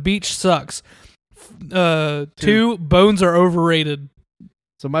 3, the beach sucks. 2, bones are overrated.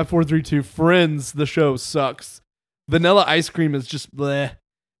 So my 4, 3, 2, Friends, the show sucks. Vanilla ice cream is just bleh.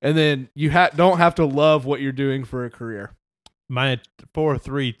 And then you don't have to love what you're doing for a career. My 4,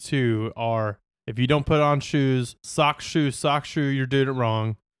 3, 2 are if you don't put on shoes, sock shoe, you're doing it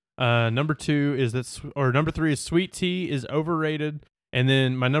wrong. Number 2 is number 3 is sweet tea is overrated. And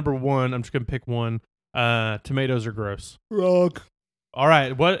then my number 1, I'm just gonna pick one. Tomatoes are gross. Rock. All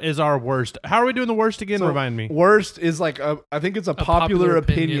right, what is our worst? How are we doing the worst again? So, Remind me. Worst is like I think it's a popular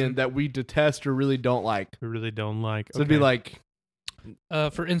opinion that we detest or really don't like. We really don't like. So it'd be like,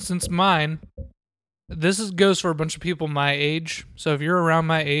 for instance, mine. This goes for a bunch of people my age. So if you're around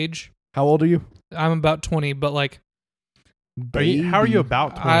my age, how old are you? I'm about 20, but like, how are you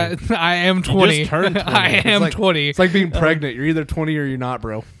about 20? I am 20. You just turned 20. I am 20. It's like being pregnant. You're either 20 or you're not,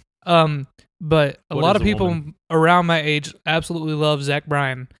 bro. But a lot of people around my age absolutely love Zach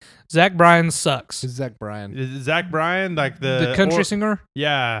Bryan. Zach Bryan sucks. Who's Zach Bryan? Is Zach Bryan like the country singer?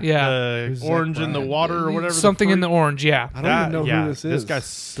 Yeah. Yeah. Orange in the water or whatever. Something in the orange, yeah. I don't even know who this is. This guy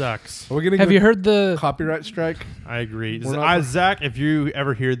sucks. Are we gonna Have you heard the copyright strike? I agree. Zach, if you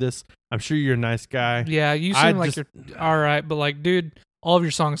ever hear this, I'm sure you're a nice guy. Yeah, you seem like you're all right, but like, dude, all of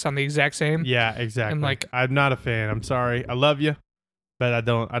your songs sound the exact same. Yeah, exactly. And like, I'm not a fan. I'm sorry. I love you, but I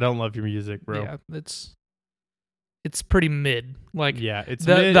don't love your music, bro. Yeah, it's pretty mid. Like, yeah, it's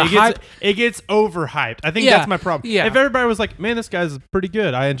mid. It gets overhyped. I think that's my problem. Yeah. If everybody was like, man, this guy's pretty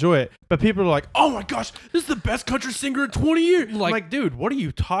good, I enjoy it, but people are like, oh my gosh, this is the best country singer in 20 years. I'm like, dude, what are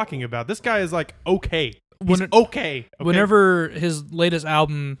you talking about? This guy is like okay. He's okay. Whenever his latest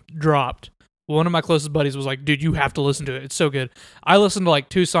album dropped, one of my closest buddies was like, dude, you have to listen to it. It's so good. I listened to like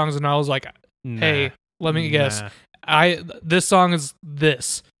 2 songs and I was like, hey, let me guess. This song is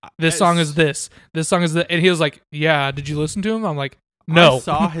this. This song is this. This song is that. And he was like, yeah, did you listen to him? I'm like, no. I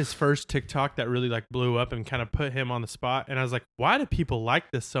saw his first TikTok that really like blew up and kind of put him on the spot. And I was like, why do people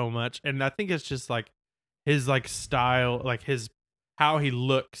like this so much? And I think it's just like his like style, like how he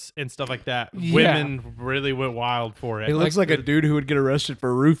looks and stuff like that. Yeah. Women really went wild for it. He looks like a dude who would get arrested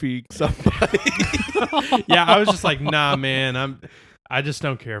for roofing somebody. Yeah, I was just like, nah, man, I just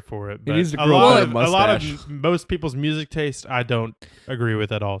don't care for it. But he needs to grow a mustache. A lot of most people's music taste, I don't agree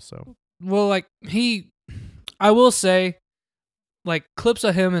with at all. So, well, like I will say, like clips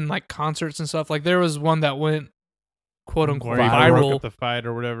of him in like concerts and stuff. Like there was one that went quote unquote viral. Broke up the fight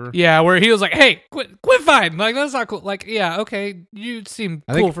or whatever. Yeah, where he was like, "Hey, quit fighting!" Like that's not cool. Like, yeah, okay, you seem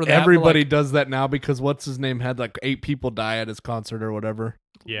cool for that. Everybody does that now because what's his name had like 8 people die at his concert or whatever.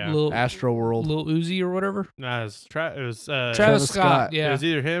 Yeah, Astro World, Lil Uzi or whatever. Nah, it was Travis Scott. Yeah, it was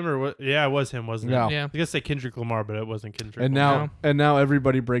either him or what? Yeah, it was him, wasn't it? Yeah. I was gonna say Kendrick Lamar, but it wasn't Kendrick. And now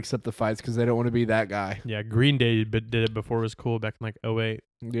everybody breaks up the fights because they don't want to be that guy. Yeah, Green Day did it before it was cool back in like 2008.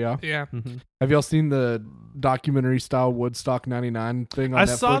 Yeah. Mm-hmm. Have y'all seen the documentary style Woodstock 99 thing on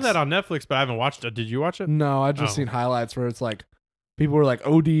Netflix? I saw that on Netflix, but I haven't watched it. Did you watch it? No, I just seen highlights where it's like people were like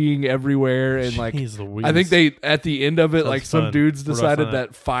ODing everywhere and like I think they at the end of it like some dudes decided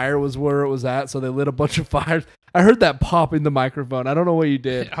that fire was where it was at, so they lit a bunch of fires. I heard that pop in the microphone. I don't know what you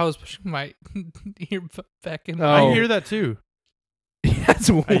did. I was pushing my ear back in. I hear that too. That's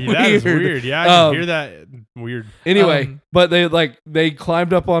weird. That is weird. Yeah, I can hear that. Weird. Anyway, but they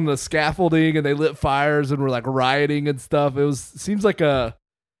climbed up on the scaffolding and they lit fires and were like rioting and stuff. It seems like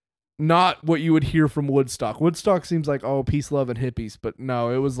not what you would hear from Woodstock. Woodstock seems like peace, love, and hippies, but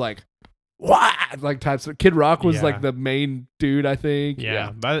no, it was like what like types of Kid Rock was like the main dude, I think.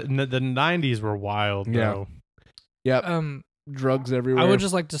 Yeah. But the 90s were wild though. Yeah. Drugs everywhere. I would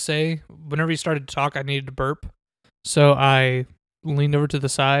just like to say, whenever you started to talk, I needed to burp, so I leaned over to the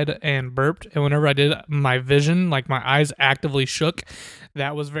side and burped, and whenever I did, my vision, like my eyes actively shook.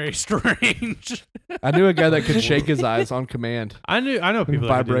 That was very strange. I knew a guy that could shake his eyes on command. I know people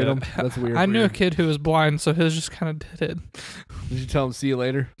vibrate that them. That's weird. I knew a kid who was blind, so his just kind of did it. Did you tell him see you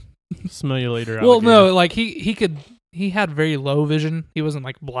later? Smell you later. Well, no, like he had very low vision. He wasn't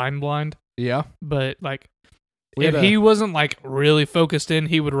like blind. Yeah, but like if he wasn't like really focused in,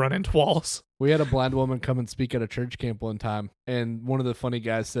 he would run into walls. We had a blind woman come and speak at a church camp one time, and one of the funny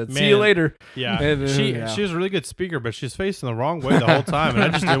guys said, "See you later." Yeah, and, she was a really good speaker, but she's facing the wrong way the whole time, and I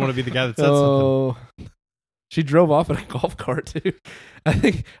just didn't want to be the guy that said something. She drove off in a golf cart too. I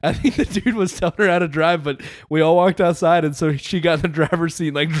think the dude was telling her how to drive, but we all walked outside, and so she got in the driver's seat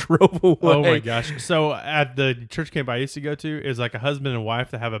and like drove away. Oh my gosh! So at the church camp I used to go to, is like a husband and wife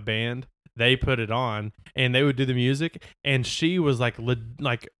that have a band. They put it on, and they would do the music, and she was like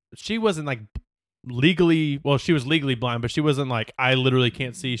she wasn't like legally, well, she was legally blind, but she wasn't like, I literally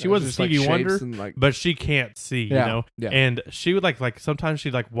can't see. She wasn't Stevie Wonder, but she can't see, you know? Yeah. And she would like sometimes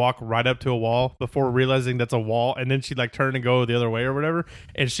she'd like walk right up to a wall before realizing that's a wall, and then she'd like turn and go the other way or whatever.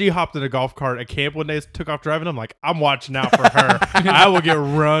 And she hopped in a golf cart at camp one day, took off driving. I'm like, I'm watching out for her. I will get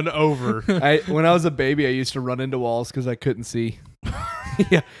run over. When I was a baby, I used to run into walls because I couldn't see.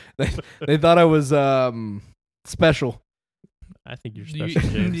 Yeah, they thought I was special. I think you're special.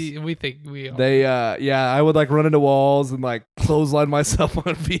 We think we are. They I would like run into walls and like clothesline myself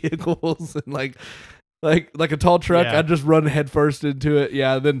on vehicles and like like a tall truck, Yeah. I'd just run headfirst into it.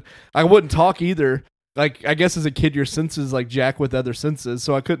 Yeah, then I wouldn't talk either. Like, I guess as a kid, your senses like jack with other senses,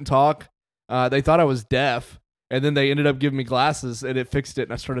 so I couldn't talk. They thought I was deaf, and then they ended up giving me glasses, and it fixed it,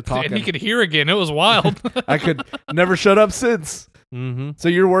 and I started talking. And he could hear again. It was wild. I could never shut up since. Mm-hmm. So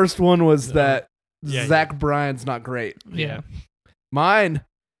your worst one was that Yeah, Zach Bryan's not great. Yeah. Mine,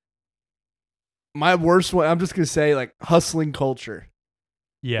 my worst one, I'm just going to say, like, hustling culture.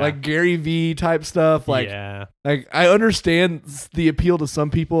 Yeah. Like Gary V type stuff. Like, yeah. like I understand the appeal to some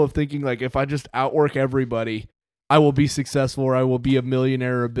people of thinking, like, if I just outwork everybody, I will be successful or I will be a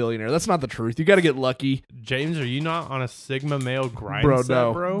millionaire or a billionaire. That's not the truth. You got to get lucky. James, are you not on a Sigma male grind Bro, set,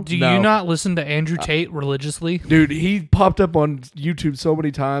 no. bro? Do No. you not listen to Andrew Tate religiously? Dude, he popped up on YouTube so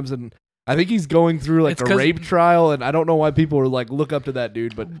many times, and I think he's going through like It's a 'cause- rape trial, and I don't know why people are like look up to that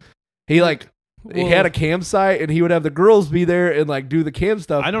dude, but he like he had a campsite, and he would have the girls be there and like do the cam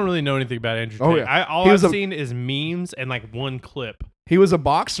stuff. I don't really know anything about Andrew Tate. Oh, yeah. All He I've was seen is memes and like one clip. He was a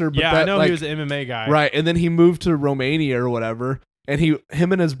boxer, but Yeah, that, I know like, he was an MMA guy. right, and then he moved to Romania or whatever, and him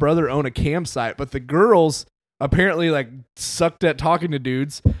and his brother own a campsite, but the girls apparently like sucked at talking to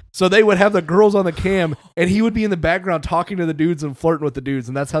dudes, so they would have the girls on the cam, and he would be in the background talking to the dudes and flirting with the dudes,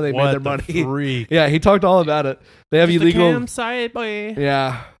 and that's how they made their money. Freak. Yeah, he talked all about it. They have Just illegal. a campsite, boy.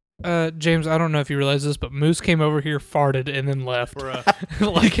 Yeah. James, I don't know if you realize this, but Moose came over here, farted, and then left. For,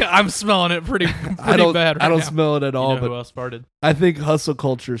 Like, I'm smelling it pretty I don't, bad right I don't now. smell it at you all, know but who else farted? I think hustle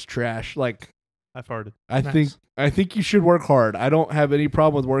culture is trash. Like, I farted. Nice. I think you should work hard. I don't have any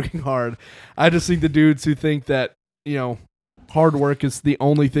problem with working hard. I just think the dudes who think that, you know, hard work is the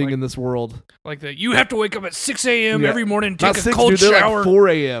only thing Like- in this world. Like that, you have to wake up at 6 a.m. Yeah. every morning, Not take a 6, cold dude, they're shower. like 4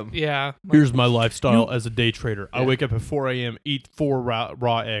 a.m. Yeah. Like, Here's my lifestyle You- as a day trader. I Yeah. wake up at 4 a.m., eat 4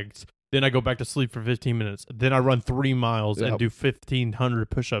 raw eggs. Then I go back to sleep for 15 minutes. Then I run 3 miles and Yep. do 1,500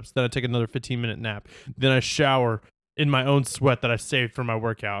 push-ups. Then I take another 15-minute nap. Then I shower in my own sweat that I saved for my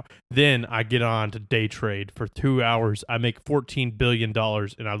workout. Then I get on to day trade for 2 hours. I make $14 billion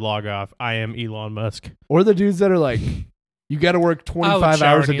and I log off. I am Elon Musk. Or the dudes that are like, you got to work 25 shower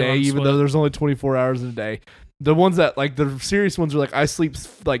hours a in day, Elon's even sweat. though there's only 24 hours in a day. The ones that, like, the serious ones are like, I sleep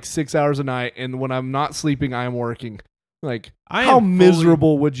like 6 hours a night, and when I'm not sleeping, I am working. Like, I how am fully-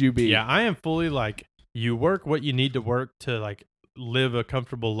 miserable would you be? Yeah, I am fully like, you work what you need to work to like live a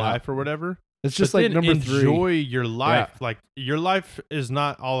comfortable life or whatever. It's just But like then number enjoy 3. your life. Like your life is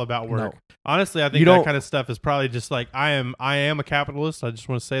not all about work. No. Honestly, I think You that don't- kind of stuff is probably just like I am a capitalist. I just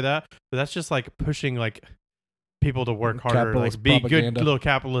want to say that. But that's just like pushing like people to work harder, Capitalist like be a good propaganda. little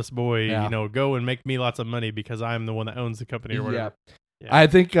capitalist boy, Yeah. you know, go and make me lots of money because I'm the one that owns the company or whatever. Yeah. I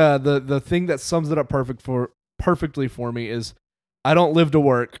think the thing that sums it up perfectly for me is I don't live to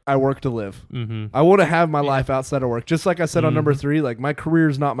work. I work to live. Mm-hmm. I want to have my life outside of work. Just like I said on number Mhm. 3, like my career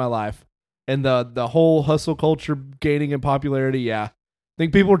is not my life. And the whole hustle culture gaining in popularity, yeah. I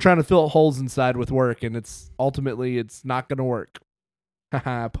think people are trying to fill holes inside with work, and it's ultimately not going to work.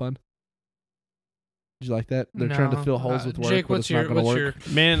 Haha, pun. Did you like that? They're trying to No. fill holes with work, Jake, but what's it's not your going to work.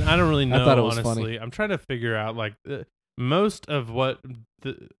 Man, I don't really know. I thought it was honestly, funny. I'm trying to figure out like most of what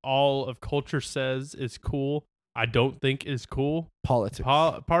all of culture says is cool. I don't think is cool. Politics.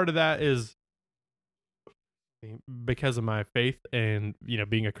 Part of that is because of my faith and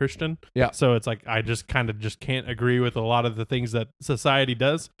being a Christian. Yeah. So it's like I just kind of can't agree with a lot of the things that society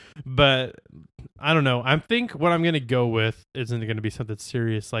does. But I don't know. I think what I'm going to go with isn't going to be something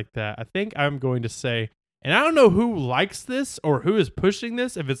serious like that. I think I'm going to say, and I don't know who likes this or who is pushing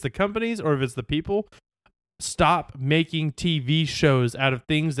this, if it's the companies or if it's the people. Stop making TV shows out of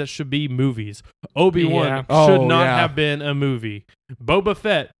things that should be movies. Obi-Wan Yeah. should Oh, not yeah. have been a movie. Boba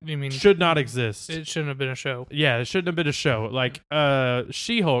Fett You mean should not exist. it shouldn't have been a show. Yeah, it shouldn't have been a show. Like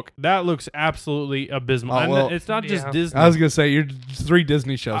She-Hulk, that looks absolutely abysmal. Oh, And well, it's not just yeah. Disney. I was going to say, you're 3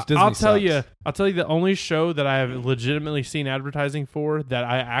 Disney shows. Disney I'll tell sucks. I'll tell you the only show that I have legitimately seen advertising for that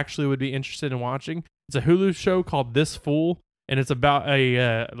I actually would be interested in watching. It's a Hulu show called This Fool. And it's about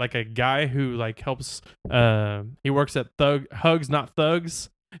a guy who like helps. He works at Hugs Not Thugs,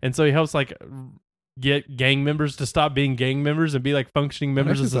 and so he helps like get gang members to stop being gang members and be like functioning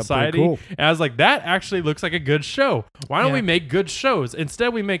members of actually sounds pretty society. cool. And I was like, that actually looks like a good show. Why don't Yeah. we make good shows?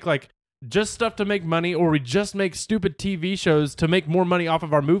 Instead, we make like just stuff to make money, or we just make stupid TV shows to make more money off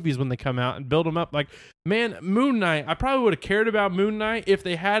of our movies when they come out and build them up. Like, man, Moon Knight, I probably would have cared about Moon Knight if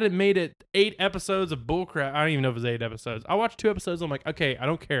they hadn't made it 8 episodes of bullcrap. I don't even know if it was 8 episodes. I watched 2 episodes. I'm like, okay, I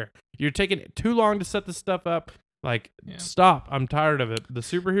don't care. You're taking too long to set this stuff up. Like, Yeah. stop. I'm tired of it. The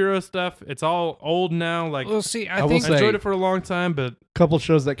superhero stuff, it's all old now. Like, Well, see, I I will think I enjoyed say- it for a long time, but Couple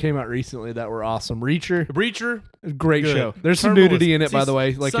shows that came out recently that were awesome. Reacher, Reacher, great good. show. There's some Terminal nudity is- in it, by see, the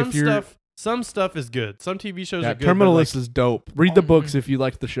way. Like some if you're some stuff is good. Some TV shows are good. Terminalist is dope. Read the books if you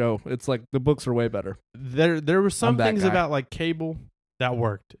like the show. It's like the books are way better. There were some things about like cable that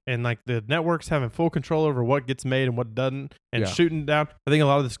worked, and like the networks having full control over what gets made and what doesn't, and shooting down. I think a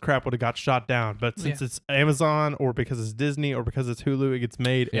lot of this crap would have got shot down, but since it's Amazon or because it's Disney or because it's Hulu, it gets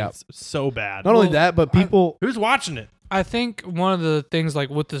made. And it's so bad. Not only that, but people who's watching it. I think one of the things like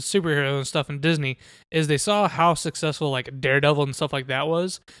with the superhero and stuff in Disney is they saw how successful like Daredevil and stuff like that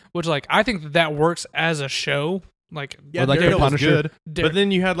was, which like I think that works as a show. Like Daredevil was good, but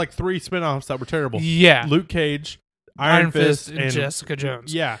then you had like 3 spinoffs that were terrible. Yeah, Luke Cage, Iron Fist, and Jessica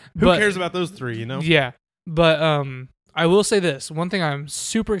Jones. Yeah, who cares about those 3? You know. Yeah, but I will say this: one thing I'm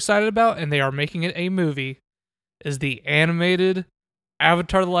super excited about, and they are making it a movie, is the animated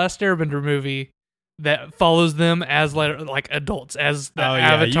Avatar: The Last Airbender movie that follows them as like adults, as the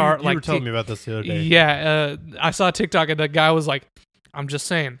Avatar. You were telling me about this the other day. Yeah, I saw a TikTok and the guy was like, "I'm just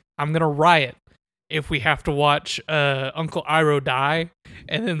saying, I'm gonna riot if we have to watch Uncle Iroh die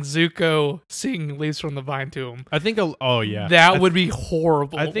and then Zuko sing Leaves from the Vine to him." I think, that would be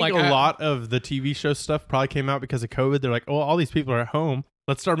horrible. I think a lot of the TV show stuff probably came out because of COVID. They're like, oh, all these people are at home.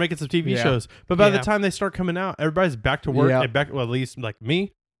 Let's start making some TV shows. But by the time they start coming out, everybody's back to work. And at least like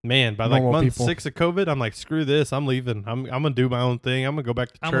me. Man, by like month 6 of COVID, I'm like, screw this. I'm leaving. I'm going to do my own thing. I'm going to go back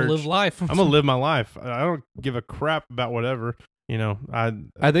to church. I'm going to live life. I'm going to live my life. I don't give a crap about whatever. You know,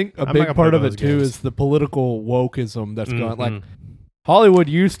 I think a big part of it too is the political wokeism that's going. Like Hollywood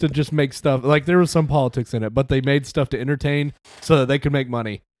used to just make stuff like there was some politics in it, but they made stuff to entertain so that they could make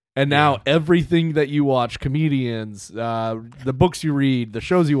money. And now everything that you watch, comedians, the books you read, the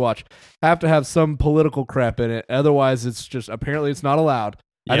shows you watch, have to have some political crap in it. Otherwise, it's just apparently it's not allowed.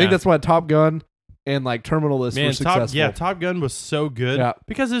 I think that's why Top Gun and like Terminalist were successful. Top Gun was so good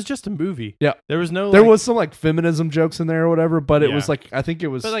because it was just a movie. Yeah, there was no. There was some like feminism jokes in there or whatever, but it was like I think it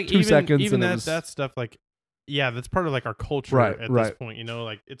was like 2 seconds. Even and that stuff, like that's part of like our culture at this point. You know,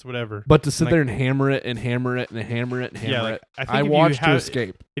 like it's whatever. But to sit there and hammer it and hammer it and hammer it and hammer it, I watched to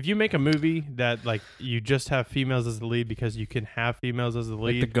escape. If you make a movie that like you just have females as the lead because you can have females as the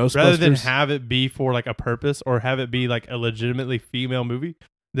lead, like the Ghostbusters, rather than have it be for like a purpose or have it be like a legitimately female movie,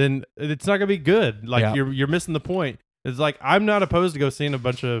 then it's not gonna be good. Like you're missing the point. It's like I'm not opposed to go seeing a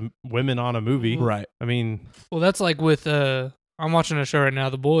bunch of women on a movie. Right. I mean, well, that's like with I'm watching a show right now,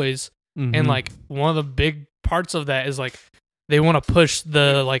 The Boys, and like one of the big parts of that is like they want to push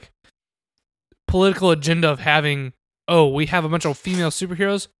the like political agenda of having we have a bunch of female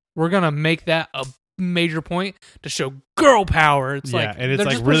superheroes. We're gonna make that a major point to show girl power. It's like and it's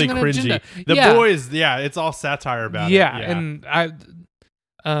like really cringy. The Boys, it's all satire about it. And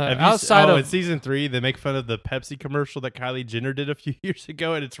in season 3 they make fun of the Pepsi commercial that Kylie Jenner did a few years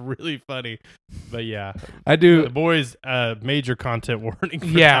ago, and it's really funny. But I do. The Boys, major content warning. For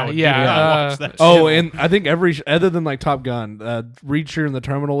watch that and I think other than like Top Gun, Reacher and the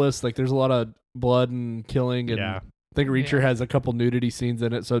Terminalist, like there's a lot of blood and killing, and I think Reacher has a couple nudity scenes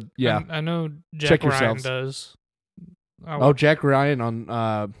in it. So I know Jack Ryan does. Jack Ryan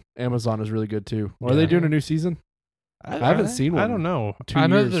on Amazon is really good too. Are they doing a new season? I haven't seen one. I don't know. I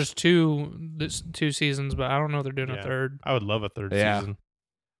know there's two seasons, but I don't know if they're doing a third. I would love a third season.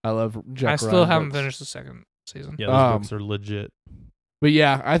 I love Jack Ryan. I still haven't finished the second season. Yeah, those books are legit. But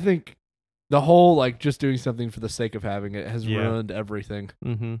I think the whole like just doing something for the sake of having it has ruined everything.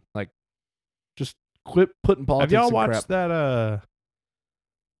 Mm-hmm. Like, just quit putting politics. Have y'all watched that?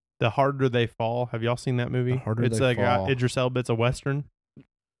 The Harder They Fall. Have y'all seen that movie? It's like Idris Elba. It's a western.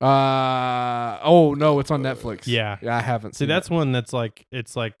 No, it's on Netflix. Yeah, I haven't seen. See, that's one that's like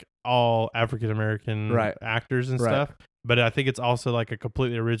it's like all African American actors and stuff. But I think it's also like a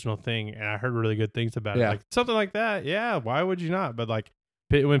completely original thing, and I heard really good things about it. Like something like that. Yeah, why would you not? But like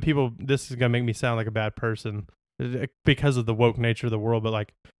when people, this is gonna make me sound like a bad person because of the woke nature of the world. But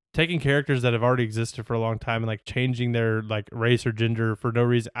like taking characters that have already existed for a long time and like changing their like race or gender for no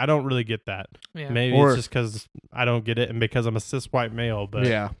reason, I don't really get that. Maybe it's just because I don't get it, and because I'm a cis white male. But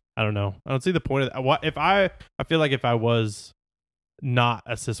I don't know. I don't see the point of that. If I feel like if I was not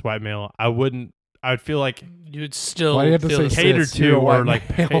a cis white male, I would feel like you'd still feel catered to, or like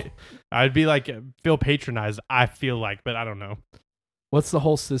I'd be like feel patronized. I feel like, but I don't know. What's the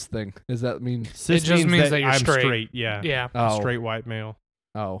whole cis thing? Does that mean cis? It just means that you're I'm straight. Yeah. Straight white male.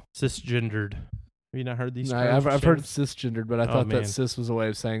 Oh, cisgendered. Have you not heard these? No, I've heard cisgendered, but I thought that cis was a way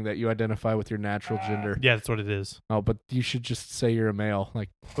of saying that you identify with your natural gender. Yeah, that's what it is. Oh, but you should just say you're a male. Like,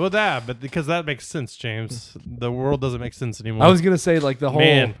 but because that makes sense, James. The world doesn't make sense anymore. I was gonna say like the whole.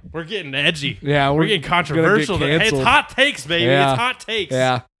 Man, we're getting edgy. Yeah, we're getting controversial. It's hot takes, baby. Yeah. It's hot takes.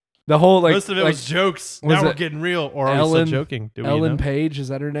 Yeah. The whole most of it was jokes. Now we're getting real, or are we still joking? Do Ellen Page, is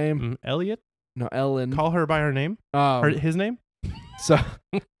that her name? Elliot? No, Ellen. Call her by her name. His name. So,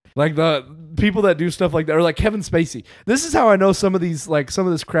 like the people that do stuff like that, or like Kevin Spacey. This is how I know some of these, like some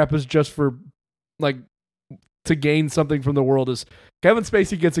of this crap is just for, like, to gain something from the world. Is Kevin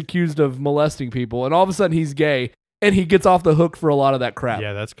Spacey gets accused of molesting people, and all of a sudden he's gay. And he gets off the hook for a lot of that crap.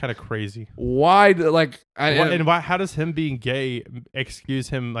 Yeah, that's kind of crazy. Why? Like, how does him being gay excuse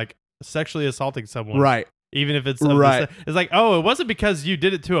him like sexually assaulting someone? Right. Even if it's right. It's like, oh, it wasn't because you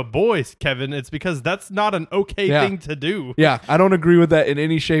did it to a boy, Kevin. It's because that's not an okay thing to do. Yeah, I don't agree with that in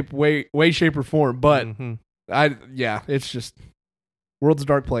any way, shape, or form. But it's just world's a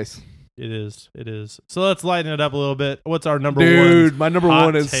dark place. It is. So let's lighten it up a little bit. What's our number one? Dude, my number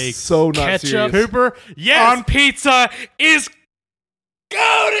one is so not ketchup serious. Cooper, yes, on pizza is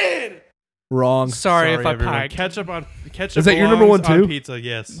goated. Wrong. Sorry if I everyone. piked. Ketchup is that your number one too? On pizza,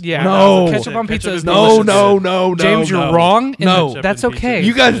 yes. Yeah. No. Ketchup on pizza is no. James, you're wrong. No, that's okay.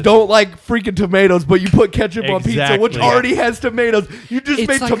 You guys don't like freaking tomatoes, but you put ketchup on pizza, which already has tomatoes. You just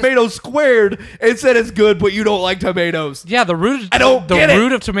made like tomatoes squared and said it's good, but you don't like tomatoes. Yeah, the root. The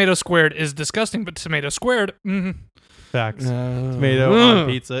root of tomato squared is disgusting, but tomato squared. Facts. Tomato on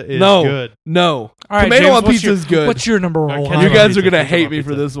pizza is good. No. All right, tomato James, on pizza is good. What's your number one? You guys are gonna hate me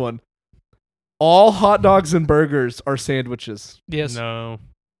for this one. All hot dogs and burgers are sandwiches. Yes. No.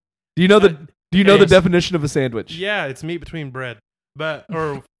 Do you know the definition of a sandwich? Yeah, it's meat between bread,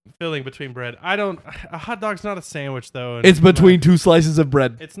 or filling between bread. A hot dog's not a sandwich though. It's between two slices of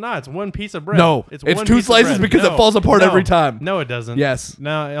bread. It's not. It's one piece of bread. No, it's two slices because it falls apart every time. No, it doesn't. Yes.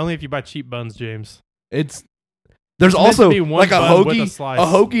 No, only if you buy cheap buns, James. There's also like a hoagie. A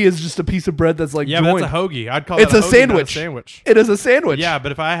hoagie is just a piece of bread that's like joined. But that's a hoagie. I'd call it a sandwich. It is a sandwich. Yeah,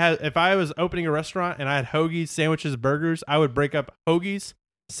 but if I was opening a restaurant and I had hoagies, sandwiches, burgers, I would break up hoagies,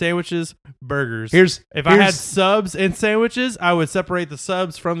 sandwiches, burgers. If I had subs and sandwiches, I would separate the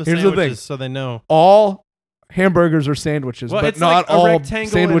subs from the sandwiches so they know. All hamburgers are sandwiches, but not like all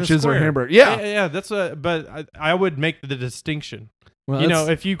sandwiches are hamburgers. Yeah. That's but I would make the distinction. Well,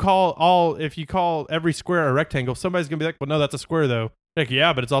 if you call every square a rectangle, somebody's gonna be like, "Well, no, that's a square, though." Like,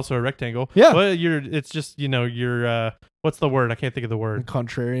 yeah, but it's also a rectangle. Yeah. Well, it's just you're what's the word? I can't think of the word.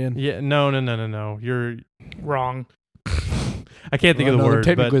 Contrarian. Yeah. No. You're wrong. I can't think of the word.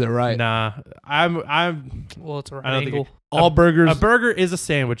 Technically, they're right. Nah, I'm. Well, it's a right angle. All burgers. A burger is a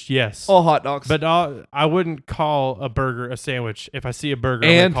sandwich. Yes. All hot dogs. But I wouldn't call a burger a sandwich. If I see a burger,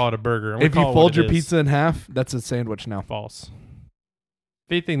 I'm gonna call it a burger. If you fold your pizza in half, that's a sandwich now. False.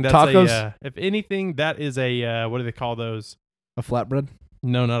 If anything, that's tacos? if anything, that is a what do they call those? A flatbread?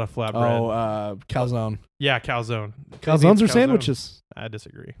 No, not a flatbread. Oh, calzone. Yeah, calzone. Calzones are sandwiches. I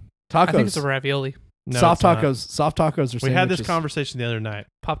disagree. Tacos. I think it's a ravioli. No, soft tacos. Soft tacos are sandwiches. We had this conversation the other night.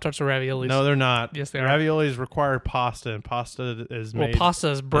 Pop-Tarts are raviolis. No, they're not. Yes, they are. Raviolis require pasta, and pasta is made pasta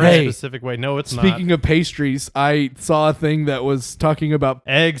is bread. in a specific way. No, it's not. Speaking of pastries, I saw a thing that was talking about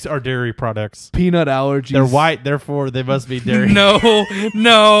eggs are dairy products. Peanut allergies. They're white, therefore they must be dairy. No.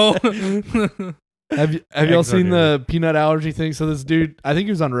 Have y'all seen the peanut allergy thing? So this dude, I think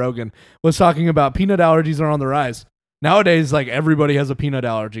he was on Rogan, was talking about peanut allergies are on the rise. Nowadays, like, everybody has a peanut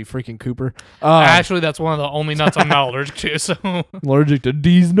allergy. Freaking Cooper. Actually, that's one of the only nuts I'm not allergic to. So allergic to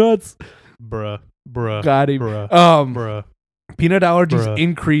these nuts? Bruh. Got him. Bruh. Peanut allergies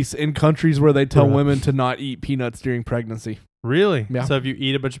increase in countries where they tell women to not eat peanuts during pregnancy. Really? Yeah. So if you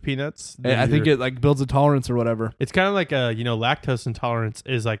eat a bunch of peanuts, I think it like builds a tolerance or whatever. It's kind of like lactose intolerance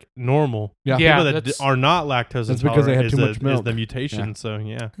is like normal. Yeah. People that are not lactose intolerant because they have too much milk. Is the mutation. Yeah. So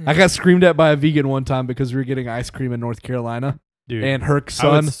yeah. I got screamed at by a vegan one time because we were getting ice cream in North Carolina. Dude, and her son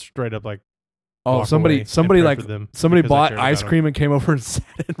I would straight up like somebody bought ice cream and came over and sat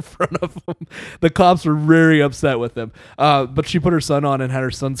in front of them. The cops were very upset with them. But she put her son on and had her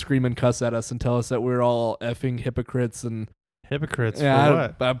son scream and cuss at us and tell us that we were all effing hypocrites and hypocrites for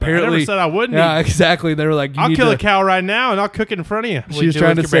what? Apparently, I never said I wouldn't. Yeah, exactly. They were like, I'll kill a cow right now and I'll cook it in front of you. She was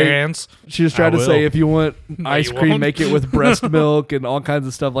trying to say, if you want ice cream, make it with breast milk and all kinds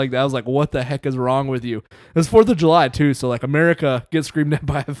of stuff like that. I was like, what the heck is wrong with you? It was 4th of July too, so like America gets screamed at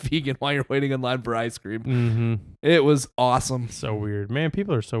by a vegan while you're waiting in line for ice cream. Mm-hmm. It was awesome. So weird, man.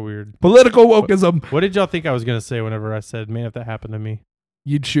 People are so weird. Political wokeism. What did y'all think I was gonna say whenever I said, "Man, if that happened to me"?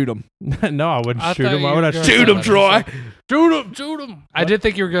 You'd shoot him. No, I wouldn't shoot him. Why would I shoot him, Troy? Shoot him. I did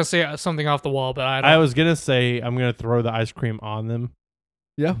think you were going to say something off the wall, but I was going to say I'm going to throw the ice cream on them.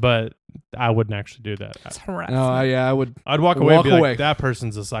 Yeah. But I wouldn't actually do that. That's harassment. No, I would. I'd walk away and be like, that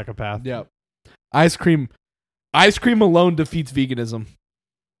person's a psychopath. Yeah. Ice cream alone defeats veganism.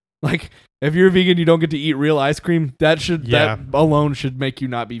 Like, if you're vegan, you don't get to eat real ice cream. That alone should make you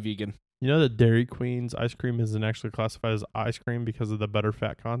not be vegan. You know that Dairy Queen's ice cream isn't actually classified as ice cream because of the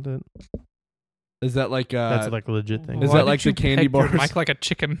butterfat content? Is that like that's like a legit thing? Is that like the candy bars? Mike like a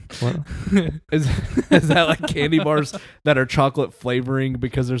chicken. is that like candy bars that are chocolate flavoring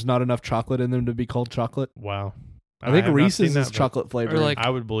because there's not enough chocolate in them to be called chocolate? Wow. I think Reese's is chocolate flavoring. Like I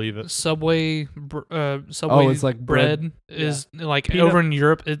would believe it. Subway it's like bread is like Peanut. over in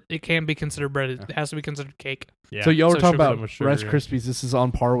Europe. It can't be considered bread. It has to be considered cake. Yeah. So y'all were talking about sugar, Rice Krispies. This is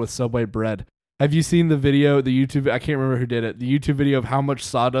on par with Subway bread. Have you seen the video, the YouTube? I can't remember who did it. The YouTube video of how much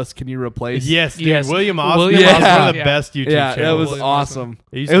sawdust can you replace? Yes, dude. Yes. William Osborne William was one Osborne, of the best YouTube Yeah, channels. it was awesome.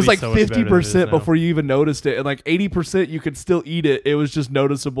 It was like so much better than it is 50% now. before you even noticed it, and like 80% you could still eat it. It was just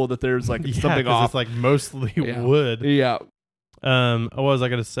noticeable that there's like something 'cause off. It's like mostly Yeah. wood. Yeah. What was I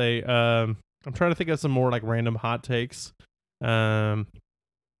gonna say? I'm trying to think of some more like random hot takes.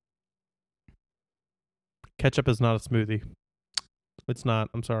 Ketchup is not a smoothie. It's not.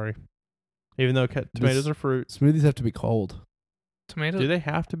 I'm sorry. Even though tomatoes are fruit. Smoothies have to be cold. Tomatoes. Do they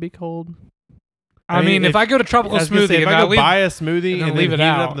have to be cold? I mean, if I go to tropical I was gonna say, smoothie if and I go leave buy a smoothie and and then then leave heat it it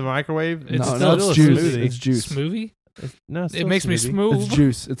out, up in the microwave, it's it's still still a juice. smoothie. It's juice. smoothie, No, it's it still makes me smoothie. smooth. It's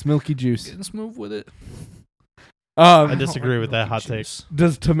juice. It's milky juice. Getting smooth with it. I disagree with that hot take.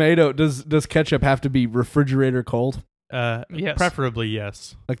 Does ketchup have to be refrigerator cold? Yes. Preferably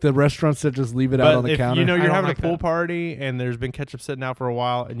yes. Like the restaurants that just leave it But out on the if counter? you know I you're don't having like a pool that. party and there's been ketchup sitting out for a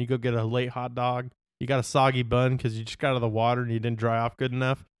while and you go get a late hot dog, you got a soggy bun because you just got out of the water and you didn't dry off good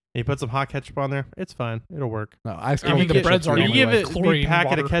enough, and you put some hot ketchup on there, it's fine. It'll work. No, ice I cream mean, the ketchup's bread's already If you anyway. give it Chlorine a packet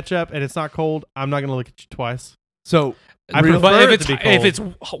water. of ketchup and it's not cold, I'm not going to look at you twice. So, I real- prefer But it to be cold. if it's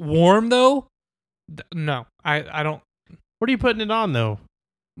warm though, no, I don't. What are you putting it on though?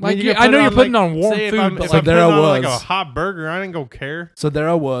 Like you I know you're putting like, on warm say food, if I'm, but if So I'm like, putting there I on like a was. hot burger, I didn't go care. so there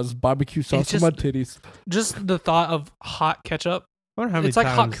I was, barbecue sauce on just- my titties. just the thought of hot ketchup. I wonder how many It's like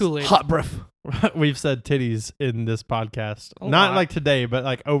hot times Kool-Aid. Hot breath. we've said titties in this podcast. A Not lot. like today, but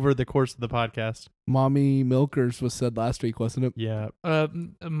like over the course of the podcast. Mommy milkers was said last week, wasn't it? Yeah.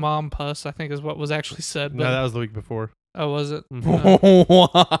 Mom puss, I think is what was actually said. But No, that was the week before. oh, was it? Mhm.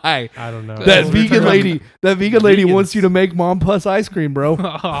 Why? I don't know. That we're vegan talking lady. That vegan lady Vegans. wants you to make mom puss ice cream, bro.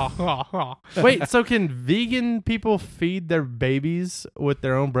 Wait, so can vegan people feed their babies with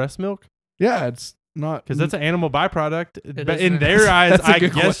their own breast milk? Yeah, it's not Because that's an animal byproduct. But isn't. in their eyes, That's a I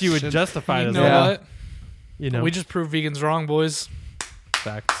good guess you would question. justify it You as know that. Yeah. what? You know, We just proved vegans wrong, boys.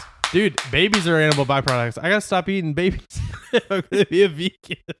 facts. Dude, babies are animal byproducts. I gotta stop eating babies. I'm gonna be a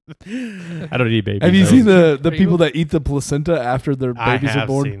vegan. I don't eat babies. Have you though. seen the Are you- people that eat the placenta after their I babies have are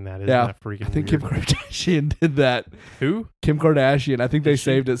born? seen that. Isn't Yeah. that freaking I think weird? Kim Kardashian did that. Who? Kim Kardashian. I think they Did she?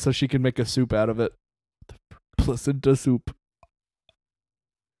 saved it so she can make a soup out of it. Placenta soup.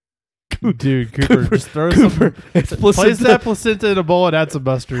 Dude, Cooper, just throw some. It's Place placenta. that placenta in a bowl and add some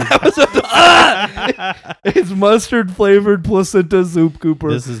mustard. It's mustard flavored placenta soup,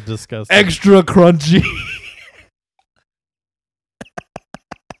 Cooper. This is disgusting. Extra crunchy.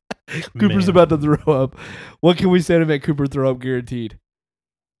 Cooper's Man. about to throw up. What can we say to make Cooper throw up guaranteed?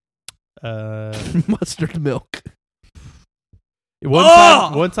 Mustard milk.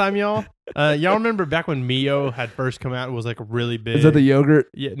 One time, y'all. Y'all remember back when Mio had first come out? It was like really big. Is that the yogurt?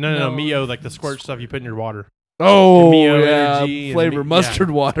 Yeah, no, No. Mio, like the squirt stuff you put in your water. Oh, Mio yeah. Energy and Flavor Mi-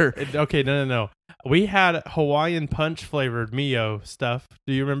 mustard water. Okay, no. We had Hawaiian punch flavored Mio stuff.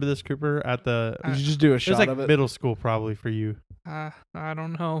 Do you remember this, Cooper? At the Did you just do a it was shot like of it? middle school, probably for you. I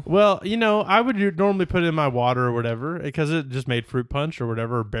don't know. Well, I would normally put it in my water or whatever because it just made fruit punch or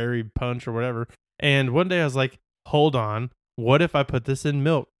whatever, or berry punch or whatever. And one day I was like, hold on, what if I put this in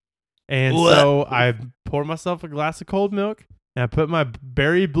milk? And so I poured myself a glass of cold milk and I put my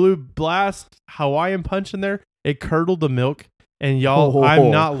Berry Blue Blast Hawaiian punch in there. It curdled the milk. And y'all, I'm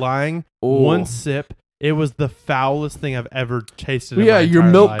not lying. One sip, it was the foulest thing I've ever tasted. Yeah, in my your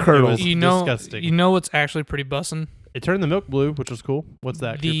entire milk life. curdled. It was disgusting. You know what's actually pretty bussin'? It turned the milk blue, which was cool. What's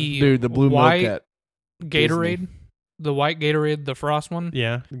that? Cooper? Dude, the blue white milk at Gatorade, the white Gatorade, the frost one.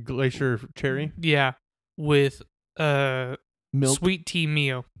 Yeah, Glacier Cherry. Yeah, with milk. sweet tea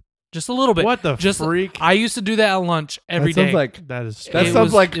Mio, just a little bit. What the Just freak? I used to do that at lunch every that day. sounds like That is that It sounds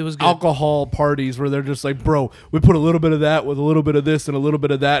was- like it was good. alcohol parties where they're just like, bro, we put a little bit of that with a little bit of this and a little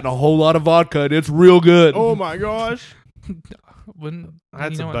bit of that and a whole lot of vodka and it's real good. Oh my gosh! When I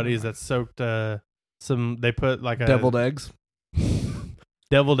had you some know buddies that soaked some. They put like a Deviled eggs.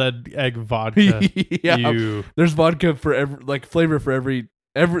 deviled egg vodka. Yeah. You. There's vodka for every flavor for every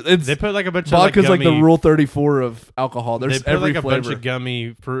it's They put like a bunch vodka's of like the rule 34 of alcohol. There's They put every like a flavor. bunch of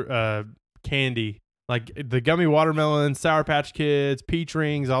gummy fruit candy like the gummy watermelon, Sour Patch Kids, peach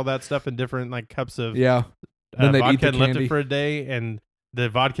rings, all that stuff in different like cups of Yeah. Then they'd eat vodka the and left candy. it for a day, and the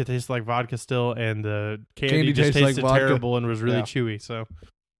vodka tastes like vodka still, and the candy just tastes like tasted vodka. terrible and was really Yeah. chewy. So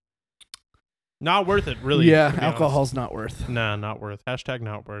not worth it, really. Yeah, to be alcohol's not worth. honest. Nah, not worth. Hashtag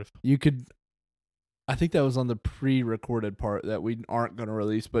not worth. You could. I think that was on the pre-recorded part that we aren't going to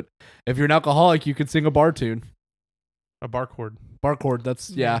release. But if you're an alcoholic, you could sing a bar tune. A bar chord. Bar chord. That's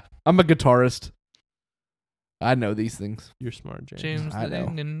yeah. I'm a guitarist. I know these things. You're smart, James. James I the know.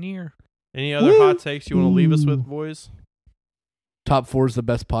 engineer. Any other hot takes you want to leave us with, boys? Top 4 is the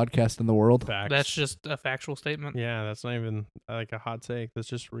best podcast in the world. Facts. That's just a factual statement. Yeah, that's not even like a hot take. That's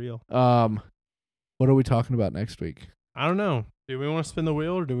just real. What are we talking about next week? I don't know. Do we want to spin the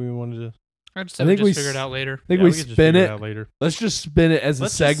wheel, or do we want to just? I just I said think we we just figure it out later. I think Yeah, we could just spin figure it. out later. Let's just spin it as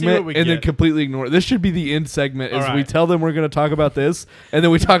Let's a just see segment what we and then get. completely ignore it. This should be the end segment. Is All we right. tell them we're going to talk about this, and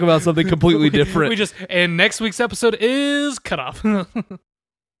then we talk about something completely different. And next week's episode is cut off.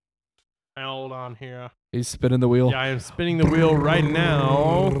 Hold on here. He's spinning the wheel. Yeah, I am spinning the wheel right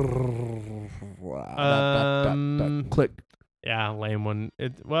now. Click. Yeah, lame one.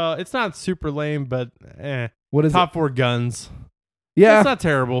 Well, it's not super lame, but What is top 4 guns. Yeah, It's not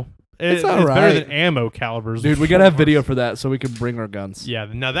terrible. It's It's better alright. than ammo calibers. dude, we gotta have video for that so we can bring our guns. Yeah,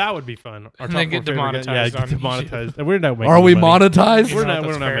 now that would be fun. Our And then top get 4 favorite guns. demonetized Yeah, get on YouTube. demonetized. And we're not making Are we money. monetized? We're No, not.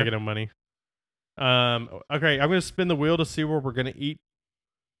 that's We're not fair. making no money. Okay, I'm gonna spin the wheel to see where we're gonna eat.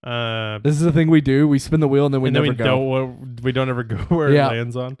 This is the thing we do. We spin the wheel and then we and then never we go. we don't ever go where Yeah. it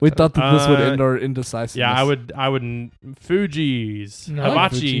lands on. We thought that this would end Uh, our indecisiveness. Yeah, I would Fuji's. No.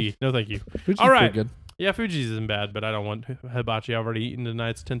 Hibachi. Fuji. No, thank you. Fuji's All right. pretty good. Yeah, Fuji's isn't bad, but I don't want hibachi. I've already eaten tonight.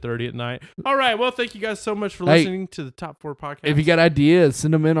 It's 10:30 at night. All right. Well, thank you guys so much for Hey, listening to the Top 4 podcast. If you got ideas,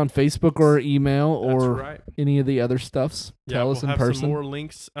 send them in on Facebook or email That's or right. any of the other stuffs. Yeah, Tell we'll us in have person. some more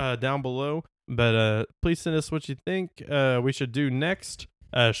links down below. But please send us what you think we should do next.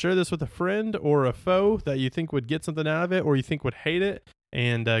 Share this with a friend or a foe that you think would get something out of it or you think would hate it.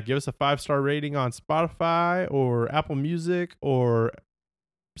 And give us a 5-star rating on Spotify or Apple Music or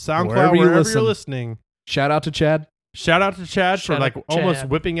SoundCloud, Wherever you wherever listen. you're listening. Shout out to Chad. Shout out to Chad for Shout like out to almost Chad.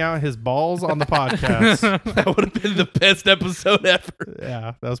 whipping out his balls on the podcast. That would have been the best episode ever.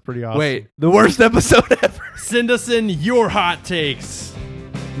 Yeah, that was pretty awesome. Wait, the worst episode ever. Send us in your hot takes.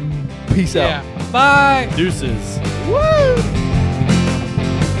 Peace out. Yeah. Bye. Deuces. Woo!